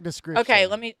exact description. Okay,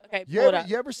 pull it up.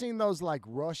 You ever seen those like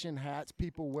Russian hats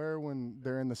people wear when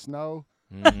they're in the snow?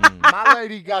 Mm. My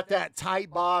lady got that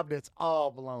tight bob that's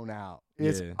all blown out.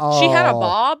 It's Yeah. She had a all-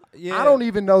 bob? Yeah. I don't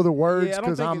even know the words Yeah, I don't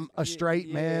because think I'm it's- a straight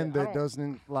yeah, man I that don't-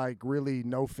 doesn't like really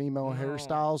know female No.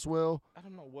 hairstyles well. I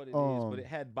don't know what it is, but Um, it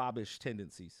had bobbish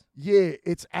tendencies. Yeah,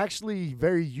 it's actually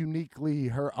very uniquely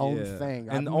her own Yeah. thing.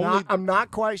 And I'm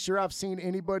not quite sure I've seen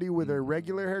anybody with a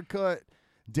regular haircut.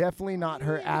 Definitely not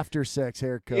her after sex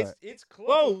haircut. It's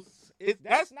close.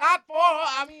 That's not for.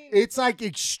 I mean, It's like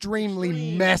extremely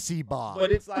Extreme. messy bob.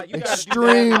 but it's like you gotta do that,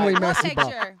 Extremely like- messy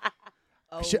bob. Picture.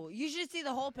 Oh, Sh- you should see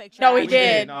the whole picture. No, we We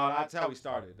did. No, that's how we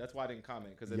started. That's why I didn't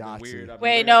comment because it's Yahtzee. been weird. I've been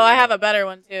Wait, weird. no, I have a better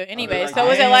one too. Anyway, like, so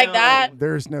was it like that?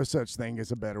 There's no such thing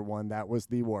as a better one. That was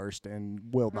the worst and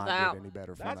will not Wow. get any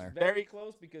better from That's there. very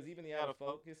close because even the out of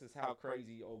focus is how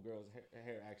crazy old girl's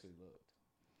hair actually looked.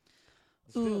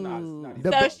 It's still not. Ooh. Not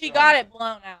The So be- she got it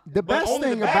blown out. The But best only the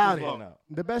thing back about is blown it. out.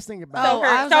 The best thing So about her-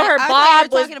 I was so like, her I thought you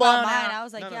bob were was talking blown about mine. out. I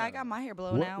was like, No, yeah, no, I got no. my hair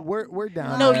blown out. we're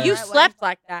down. No, there. you Right way. slept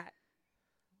like that.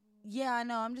 Yeah, I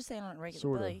know. I'm just saying on a regular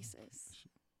Sorta. basis.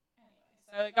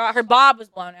 So it got her bob was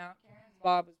blown out. Karen's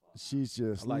bob was blown She's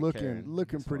just I like looking Karen.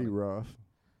 looking It's pretty funny. rough.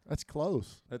 That's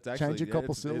close. That's actually Change a couple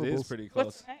It is syllables. pretty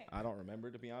What's close. her name? I don't remember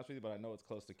to be honest with you, but I know it's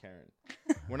close to Karen.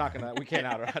 We can't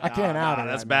out her. I can't out her.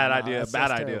 That's right bad now. idea. That's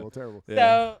bad idea. Terrible, terrible. out.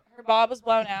 So her bob was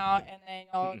blown out, and then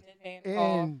y'all did van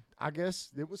call. And I guess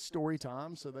it was story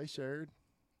time, so they shared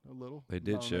a little. They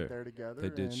did moment share. there together. They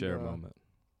did and, share a moment.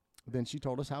 Then she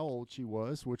told us how old she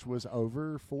was, which was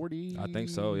over 40. I think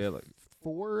so. Yeah, like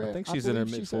Four. I think she's in her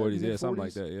believe she mid said, 40s. Yeah, mid-40s. something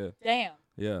like that. Yeah, Damn.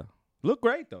 yeah. Look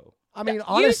great though. I mean, You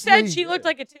honestly, said she looked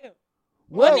like a 2.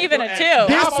 Well, Wasn't even a 2.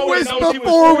 This I've always was known she was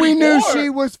before we knew 44. she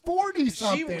was 40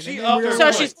 something. she and then upped we her were So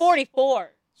voice. she's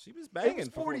 44. She was It banging. was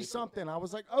for 40 something. I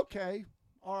was like, okay,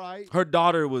 all right. Her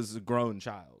daughter was a grown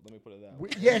child. Let me put it that way.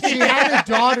 Yeah, she had a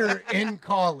daughter in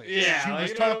college. Yeah, she like, was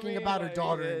you know what I talking mean? about her Like,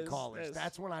 daughter in yes, college. yes.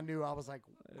 That's when I knew. I was like,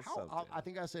 That's how? something. I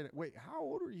think I said, wait, how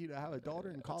old are you to have a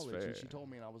daughter in college? And she fair. told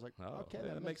me, and I was like, Oh, okay,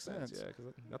 yeah, that makes sense. Yeah, because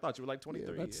I thought you were like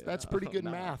 23. Yeah, that's pretty good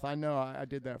Nah. math. I know. I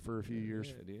did that for a few years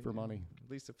Yeah, dude, for yeah. money.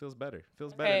 At least it feels better.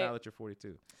 Feels better Okay. now that you're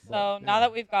 42. So now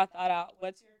that we've got that out,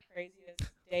 what's your craziest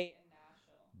date in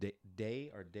Nashville?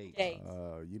 Day or date? Date.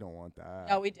 You don't want that.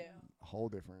 No, we do. Whole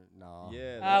different. No.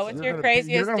 Yeah. What's that's- your You're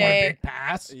craziest gonna want a date? big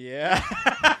pass. Yeah.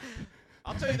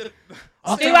 I'll tell you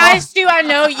the. Stu, I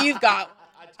know you've got one.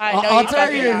 I know I'll you've tell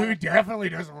got you one. who definitely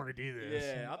doesn't want to do this.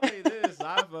 Yeah, I'll tell you this.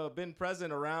 I've been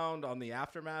present around on the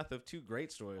aftermath of 2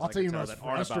 great stories. I'll I tell can you tell most that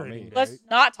aren't about frustrating me. date. Let's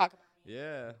not talk about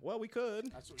Yeah. Well, we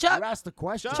could. Chuck- You asked the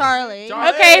question. Charlie. Charlie.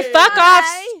 Okay, fuck off,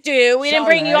 Hi. Stu. We didn't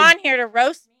bring you Sorry. on here to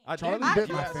roast me. I Charlie did. bit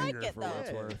I my kinda finger like it, for though. what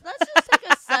it's worth. Let's just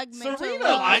take a segment to Serena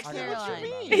Love likes I it. know what Carolina.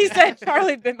 you mean. He said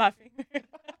Charlie bit my finger.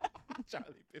 Charlie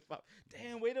bit my.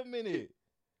 Damn. Wait a minute.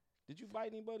 Did you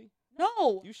bite anybody?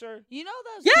 No. You sure? You know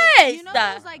those? Yes! You know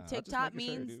those like I'll just TikTok make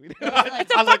sure, memes? dude. like-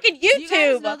 It's a I look- fucking You guys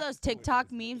YouTube. know those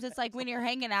TikTok memes? It's like when you're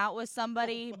hanging out with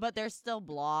somebody, but they're still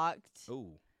blocked.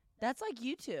 Ooh. That's like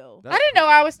you two. I didn't know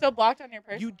I was still blocked on your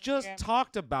personal You just Instagram.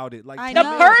 talked about it like I 10 The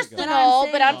know. minutes ago. But personal,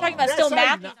 I'm but I'm saying- talking about That's still how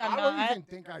Matthews. you- I'm I don't not. even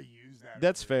think I use that.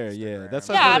 That's for fair, yeah. Instagram. That's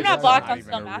Yeah, something I'm that's not blocked not on even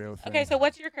still a real Matthews. thing. Okay, so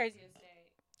what's your craziest date?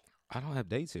 I don't have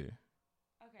dates here.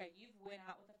 Okay, you've went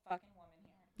out with a fucking woman here.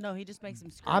 No, he just makes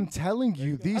him scream. I'm telling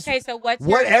you, these Okay, so what's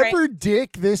your whatever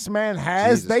dick this man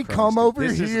has, Jesus they Christ, come dude. over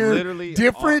This is here literally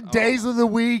different all- days of the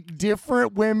week,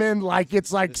 different women. Like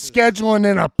it's like This is- scheduling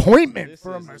an appointment This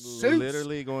for a is masseuse.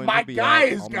 literally going My to be guy out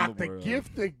has on got the world.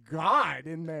 gift of God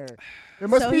in there. It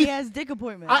must so be. he has dick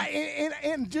appointments.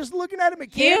 And just looking at him,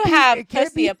 it You can't be, have it can't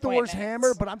pussy be Thor's appointments.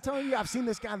 hammer. But I'm telling you, I've seen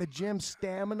this guy in the gym,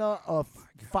 stamina of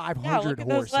 500 at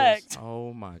those horses. legs.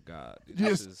 Oh my God. dude,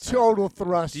 this Just is- total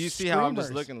thrust. Do you see how I'm just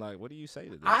streamers. looking like, what do you say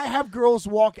to this? I have girls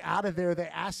walk out of there. They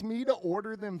ask me to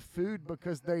order them food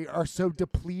because they are so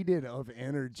depleted of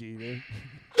energy. Dude.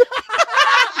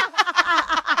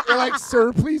 They're like,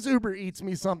 "Sir, please Uber Eats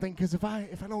me something because if I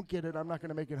don't get it, I'm not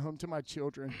gonna make it home to my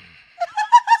children." Dude,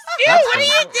 what are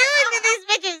you doing to these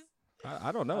bitches?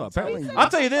 I don't know. telling Apparently, you. I'll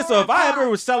tell you this. So if I ever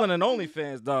was selling an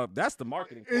OnlyFans, dog, that's the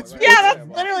marketing. Point It's- right Yeah, there, that's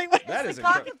bro. literally what That is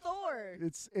Cock incredible. of Thor.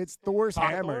 It's Thor's Cock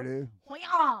hammer, Thor?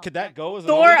 dude. Could that go as an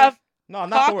Thor OnlyFans? of No,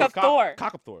 not Cock Thor. of Thor.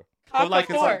 Cock of Thor. Cock But like of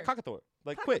it's like Thor. Cock of Thor.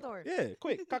 Like Cock of quick. Thor. Yeah,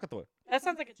 quick. Cock of Thor. That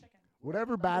sounds like a chicken.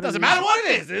 Whatever batteries. Doesn't matter what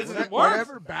it is. It works.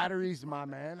 Whatever batteries my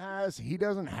man has, he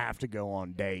doesn't have to go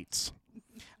on dates.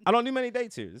 I don't do many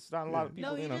dates here. There's not a lot of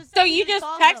people. No, you you know. just So you just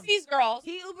calls text them. these girls.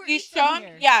 He Uber You Eats show them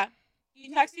them. here. Yeah.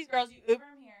 You text these girls. You Uber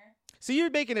them here. See,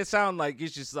 you're making it sound like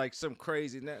it's just like some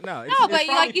crazy. No, it's, No, it's but probably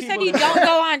like you said, people you that- don't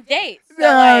go on dates. So No,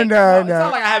 like, no, It's not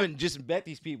no. like I haven't just met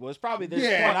these people. It's probably this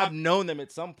Yeah. point I've known them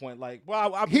at some point. Like,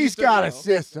 well, I've He's used to, got you a know.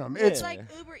 system. Yeah. It's It's like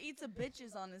Uber Eats a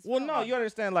bitches on his Well, phone. no, you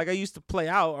understand. Like I used to play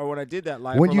out, or when I did that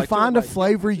life. when or, you like, find doing, a like,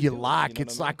 flavor you you do it, like, know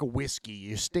it's what I mean? like a whiskey.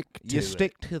 You stick to You it.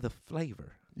 stick to the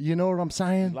flavor. You know what I'm You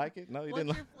saying? like it? No, you What's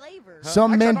didn't. your flavor? Huh?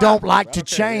 Some Actually, men I know don't I like I to don't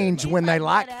care, yeah. change He's when they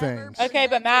like whatever, things. but Okay,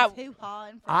 but that's Matt- hoo-ha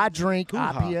in front I of you. drink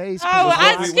Hoo-ha. IPAs. 'cause Oh, it's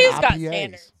I- what we Stu's with got IPAs.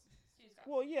 standards.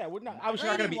 Well, yeah, we're not. Obviously,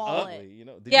 not gonna Lady be wallet. ugly. You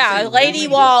know. Did you Yeah, say lady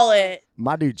wallet.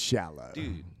 My dude's shallow.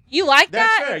 Dude, You like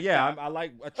that's that? fair. Yeah, I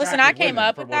like. Listen, I attractive came women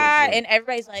up for with what it's that, worth. and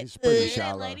everybody's like, He's pretty "Ugh." Yeah,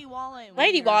 shallow. Lady wallet.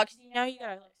 Lady walk. You know, you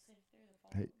gotta like sit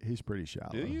through the phone. He's pretty shallow.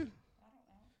 Do you?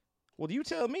 Well, you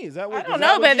tell me. Is that what? I don't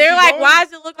know, but they're like, why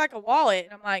does it look like a wallet?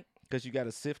 And I'm like, Because you got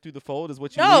to sift through the fold. Is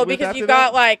what you no, lead with because after you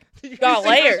that? got like you got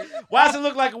layers. Why does it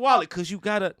look like a wallet? Because you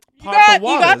gotta You pop got, the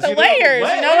you got wallets, the you know? layers.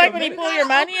 Wait, You know, wait like a when you minute. pull your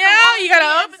money open the out, wallet you to gotta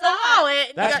get open the inside. wallet.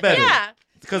 and That's you got- better. Yeah.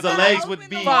 Because the You gotta legs open would the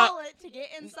be. wallet to get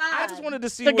inside. I just wanted to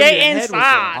see To where get your head was inside.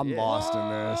 at. I'm Yeah. lost in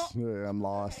this. Yeah, I'm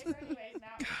lost.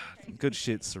 Good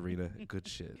shit, Serena. Good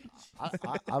shit.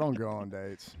 I don't go on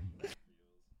dates.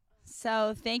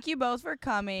 So thank you both for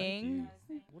coming.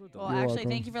 What a Well, delight. You're actually,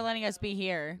 welcome. thank you for letting us be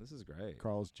here. This is great.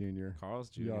 Carl's Jr. Carl's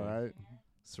Jr. You all right?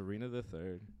 Serena the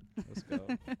Third. Let's go.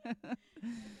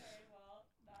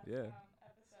 Yeah.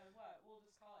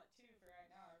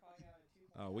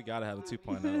 Oh, we gotta have a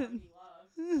 2.0.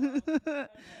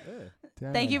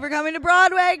 Yeah. Thank you for coming to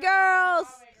Broadway, girls.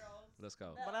 Let's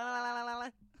go. Blah, blah, blah, blah, blah.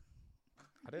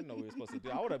 I didn't know we were supposed to do.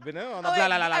 I would have been in on the Oh, blah, wait,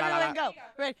 blah, blah, blah, blah, everyone blah. go.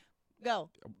 Ready? Go.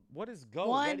 What is go?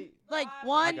 One, Ready? like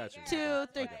 1, got you. 2, 3.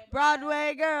 I got you.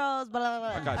 Broadway girls. Blah, blah, blah.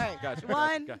 I got you, All right. got you, got you,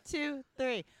 1, got 2,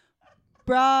 3.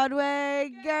 Broadway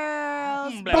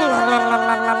girls. Mm, Blah, blah, blah, blah,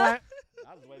 blah, blah.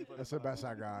 I was waiting for That's the best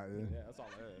I got. Yeah, that's all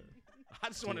I heard. I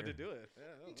just wanted to do it.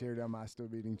 Yeah. Tear down my still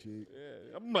beating cheek.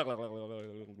 Yeah.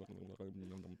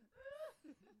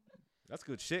 That's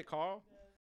good shit, Carl.